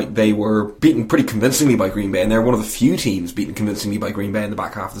happened. Like, they were beaten pretty convincingly by Green Bay, and they're one of the few teams beaten convincingly by Green Bay in the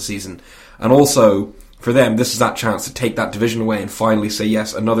back half of the season. And also, for them, this is that chance to take that division away and finally say,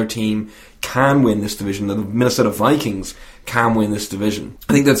 yes, another team can win this division. The Minnesota Vikings can win this division.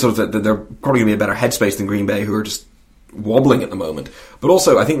 I think that's sort of that they're probably going to be a better headspace than Green Bay, who are just wobbling at the moment. But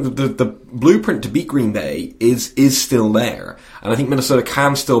also, I think the blueprint to beat Green Bay is still there. And I think Minnesota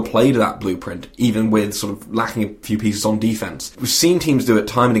can still play to that blueprint, even with sort of lacking a few pieces on defense. We've seen teams do it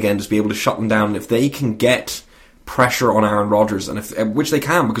time and again, just be able to shut them down. And if they can get pressure on Aaron Rodgers, and which they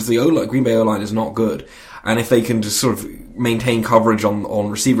can, because the Green Bay O-line is not good, and if they can just sort of maintain coverage on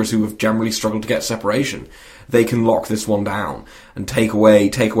receivers who have generally struggled to get separation, they can lock this one down and take away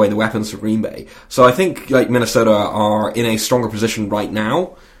the weapons for Green Bay. So I think like Minnesota are in a stronger position right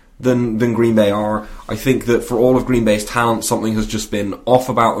now than Green Bay are. I think that for all of Green Bay's talent, something has just been off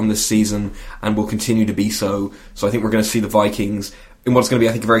about them this season and will continue to be so. So I think we're going to see the Vikings in what's going to be,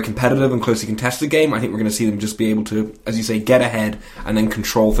 I think, a very competitive and closely contested game. I think we're going to see them just be able to, as you say, get ahead and then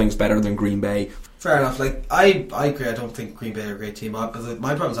control things better than Green Bay. Fair enough. Like, I agree. I don't think Green Bay are a great team. But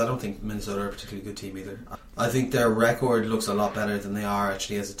my problem is I don't think Minnesota are a particularly good team either. I think their record looks a lot better than they are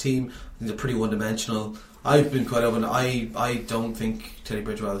actually as a team. I think they're pretty one-dimensional. I've been quite open. I don't think Teddy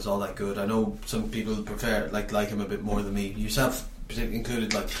Bridgewater is all that good. I know some people prefer like him a bit more than me. Yourself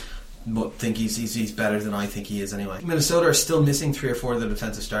included, like, think he's better than I think he is anyway. Minnesota are still missing 3 or 4 of the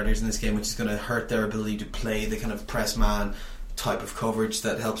defensive starters in this game, which is going to hurt their ability to play the kind of press man type of coverage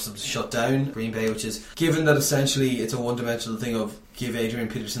that helps them shut down Green Bay, which is, given that essentially it's a one-dimensional thing of give Adrian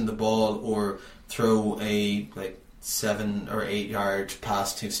Peterson the ball or throw a 7 or 8 yard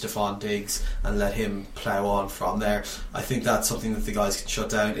pass to Stephon Diggs and let him plough on from there. I think that's something that the guys can shut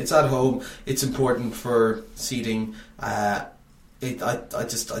down. It's at home. It's important for seeding. I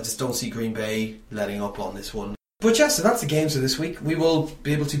just don't see Green Bay letting up on this one. But yeah, so that's the games of this week. We will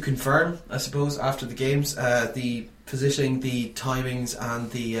be able to confirm, I suppose, after the games, the positioning, the timings,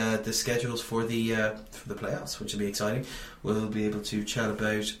 and the schedules for the playoffs, which will be exciting. We'll be able to chat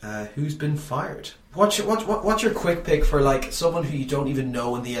about who's been fired. What's your quick pick for like someone who you don't even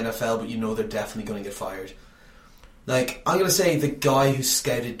know in the NFL, but you know they're definitely going to get fired? Like, I'm going to say the guy who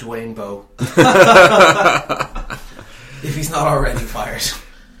scouted Dwayne Bowe. If he's not already fired.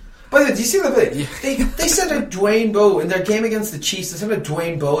 By the way, do you see that bit? Yeah. They sent out Dwayne Bowe in their game against the Chiefs. They sent out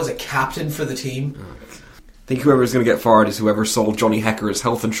Dwayne Bowe as a captain for the team. I think whoever's going to get fired is whoever sold Johnny Hecker's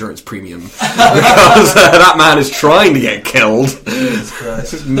health insurance premium. Because that man is trying to get killed. Jesus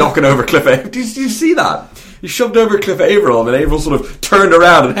Christ. Knocking over Cliff Averill. Did you see that? He shoved over Cliff Averill, and Averill sort of turned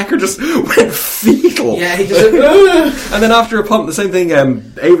around, and Hecker just went fetal. Yeah, he just and then after a punt, the same thing,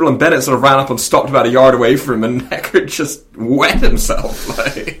 Averill and Bennett sort of ran up and stopped about a yard away from him, and Hecker just wet himself.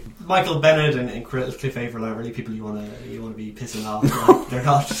 Like. Michael Bennett and Cliff Averill aren't really people you want to be pissing off. Like,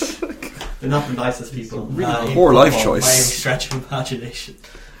 they're not the nicest people. Really poor life choice. By any stretch of imagination.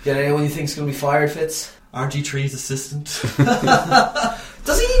 Yeah, anyone you think's going to be fired, Fitz? RG3's assistant.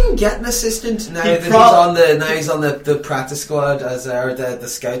 Does he even get an assistant now that he's on the practice squad as the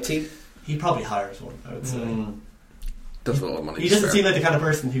scout team? He probably hires one, I would say. That's a lot of money. He doesn't seem like the kind of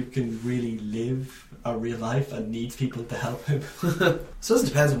person who can really live a real life and needs people to help him. So it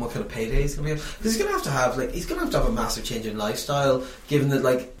depends on what kind of payday he's going to get. Because he's going to have a massive change in lifestyle, given that,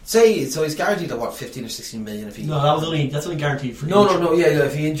 like, say, so he's guaranteed 15 or 16 million if he. No, that's only guaranteed for. No,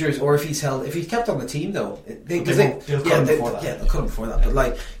 if he injures or if he's kept on the team though, they'll cut him before that. Yeah, they'll cut him before that. But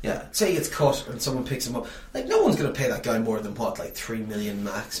like, yeah, say he gets cut and someone picks him up, like, no one's going to pay that guy more than what, like 3 million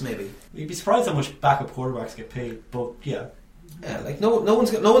max, maybe. You'd be surprised how much backup quarterbacks get paid, but yeah. Yeah, like no one's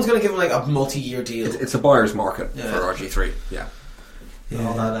going to give him like a multi-year deal. It's a buyer's market for RG3. Yeah.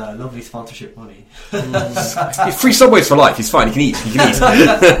 All that lovely sponsorship money. Free Subways for life. He's fine. He can eat.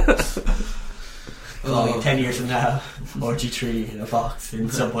 Like 10 years from now, RG3 in a box in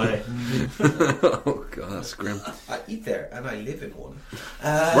Subway. Oh god, that's grim. I eat there and I live in one.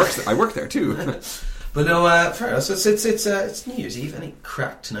 I work there too. But no, fair enough. So it's New Year's Eve. Any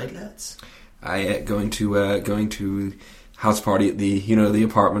crack tonight, lads? Going to house party at the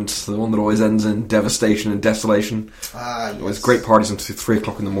apartment, the one that always ends in devastation and desolation. Yes. It was great parties until 3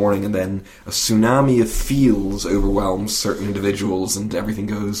 o'clock in the morning, and then a tsunami of feels overwhelms certain individuals, and everything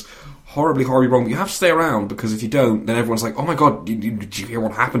goes horribly, horribly wrong. But you have to stay around, because if you don't, then everyone's like, "Oh my god, did you hear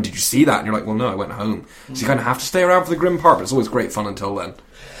what happened? Did you see that?" And you're like, "Well, no, I went home." So you kind of have to stay around for the grim part, but it's always great fun until then.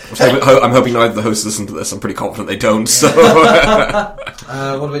 I'm hoping neither of the hosts listen to this. I'm pretty confident they don't. So,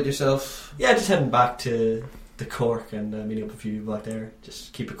 what about yourself? Yeah, just heading back to the Cork and meeting up a few people back there.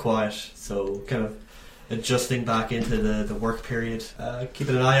 Just keep it quiet. So kind of adjusting back into the work period.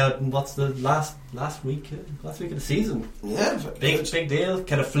 Keeping an eye out on what's the last week of the season. Yeah, big deal.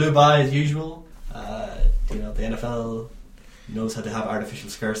 Kind of flew by as usual. The NFL knows how to have artificial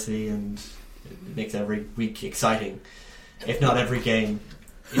scarcity, and it makes every week exciting. If not every game,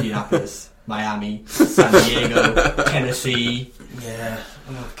 Indianapolis, Miami, San Diego, Tennessee. Yeah.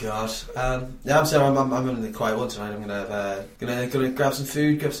 Oh god. I'm saying I'm in the quiet one tonight. I'm gonna grab some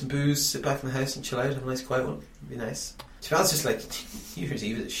food, grab some booze, sit back in the house and chill out. Have a nice quiet one. It'd be nice. To be honest, just like New Year's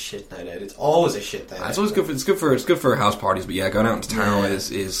Eve is a shit night out. It's always a shit night out. It's always good. It's good for house parties, but yeah, going out into town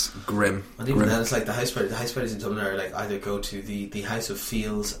is grim. And even then, it's like the house parties in Dublin are like either go to the House of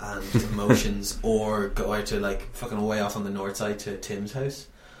Feels and Emotions, or go out to like fucking way off on the north side to Tim's house.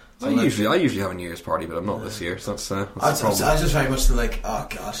 So I usually have a New Year's party, but I'm not this year, so that's the problem. I was just very much like, oh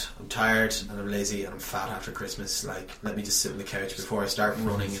god, I'm tired and I'm lazy and I'm fat after Christmas. Like, let me just sit on the couch before I start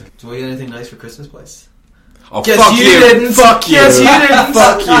running. Do we get anything nice for Christmas, boys? Oh, Guess fuck you you! didn't. Fuck you! Guess you didn't.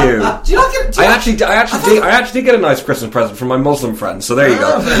 Fuck you! Do you not get? I actually did get a nice Christmas present from my Muslim friends. So there you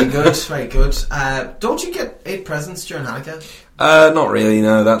go. Very good, very good. Don't you get 8 presents during Hanukkah? Not really.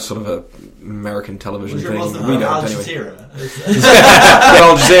 No, that's sort of a American television Was your thing. Muslim We don't Al anyway. Jazeera?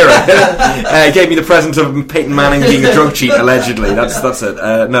 Al Jazeera gave me the present of Peyton Manning being a drug cheat, allegedly. That's it.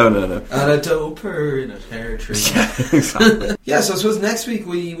 No. And a doper in a hair tree. Yeah, exactly. Yeah, so I suppose next week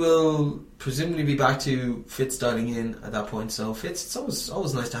we will presumably be back to Fitz dialing in at that point. So Fitz, it's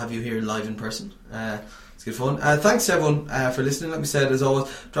always nice to have you here live in person. It's good fun. Thanks everyone for listening. Like we said, as always,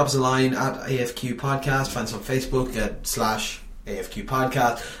 drop us a line at AFQ Podcast. Find us on Facebook at /AFQ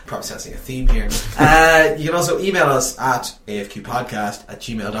Podcast. Probably sensing a theme here. You can also email us at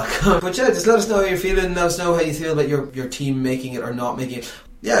afqpodcast@gmail.com. But yeah, just let us know how you're feeling. Let us know how you feel about your team making it or not making it.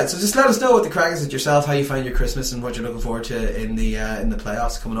 Yeah, so just let us know what the crack is with yourself, how you find your Christmas and what you're looking forward to in the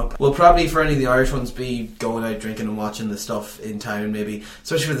playoffs coming up. We'll probably, for any of the Irish ones, be going out drinking and watching the stuff in town, maybe,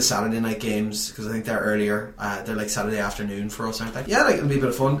 especially for the Saturday night games, because I think they're earlier. They're like Saturday afternoon for us, aren't they? Yeah, like, it'll be a bit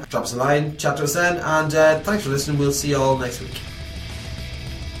of fun. Drop us a line, chat to us then, and thanks for listening. We'll see you all next week.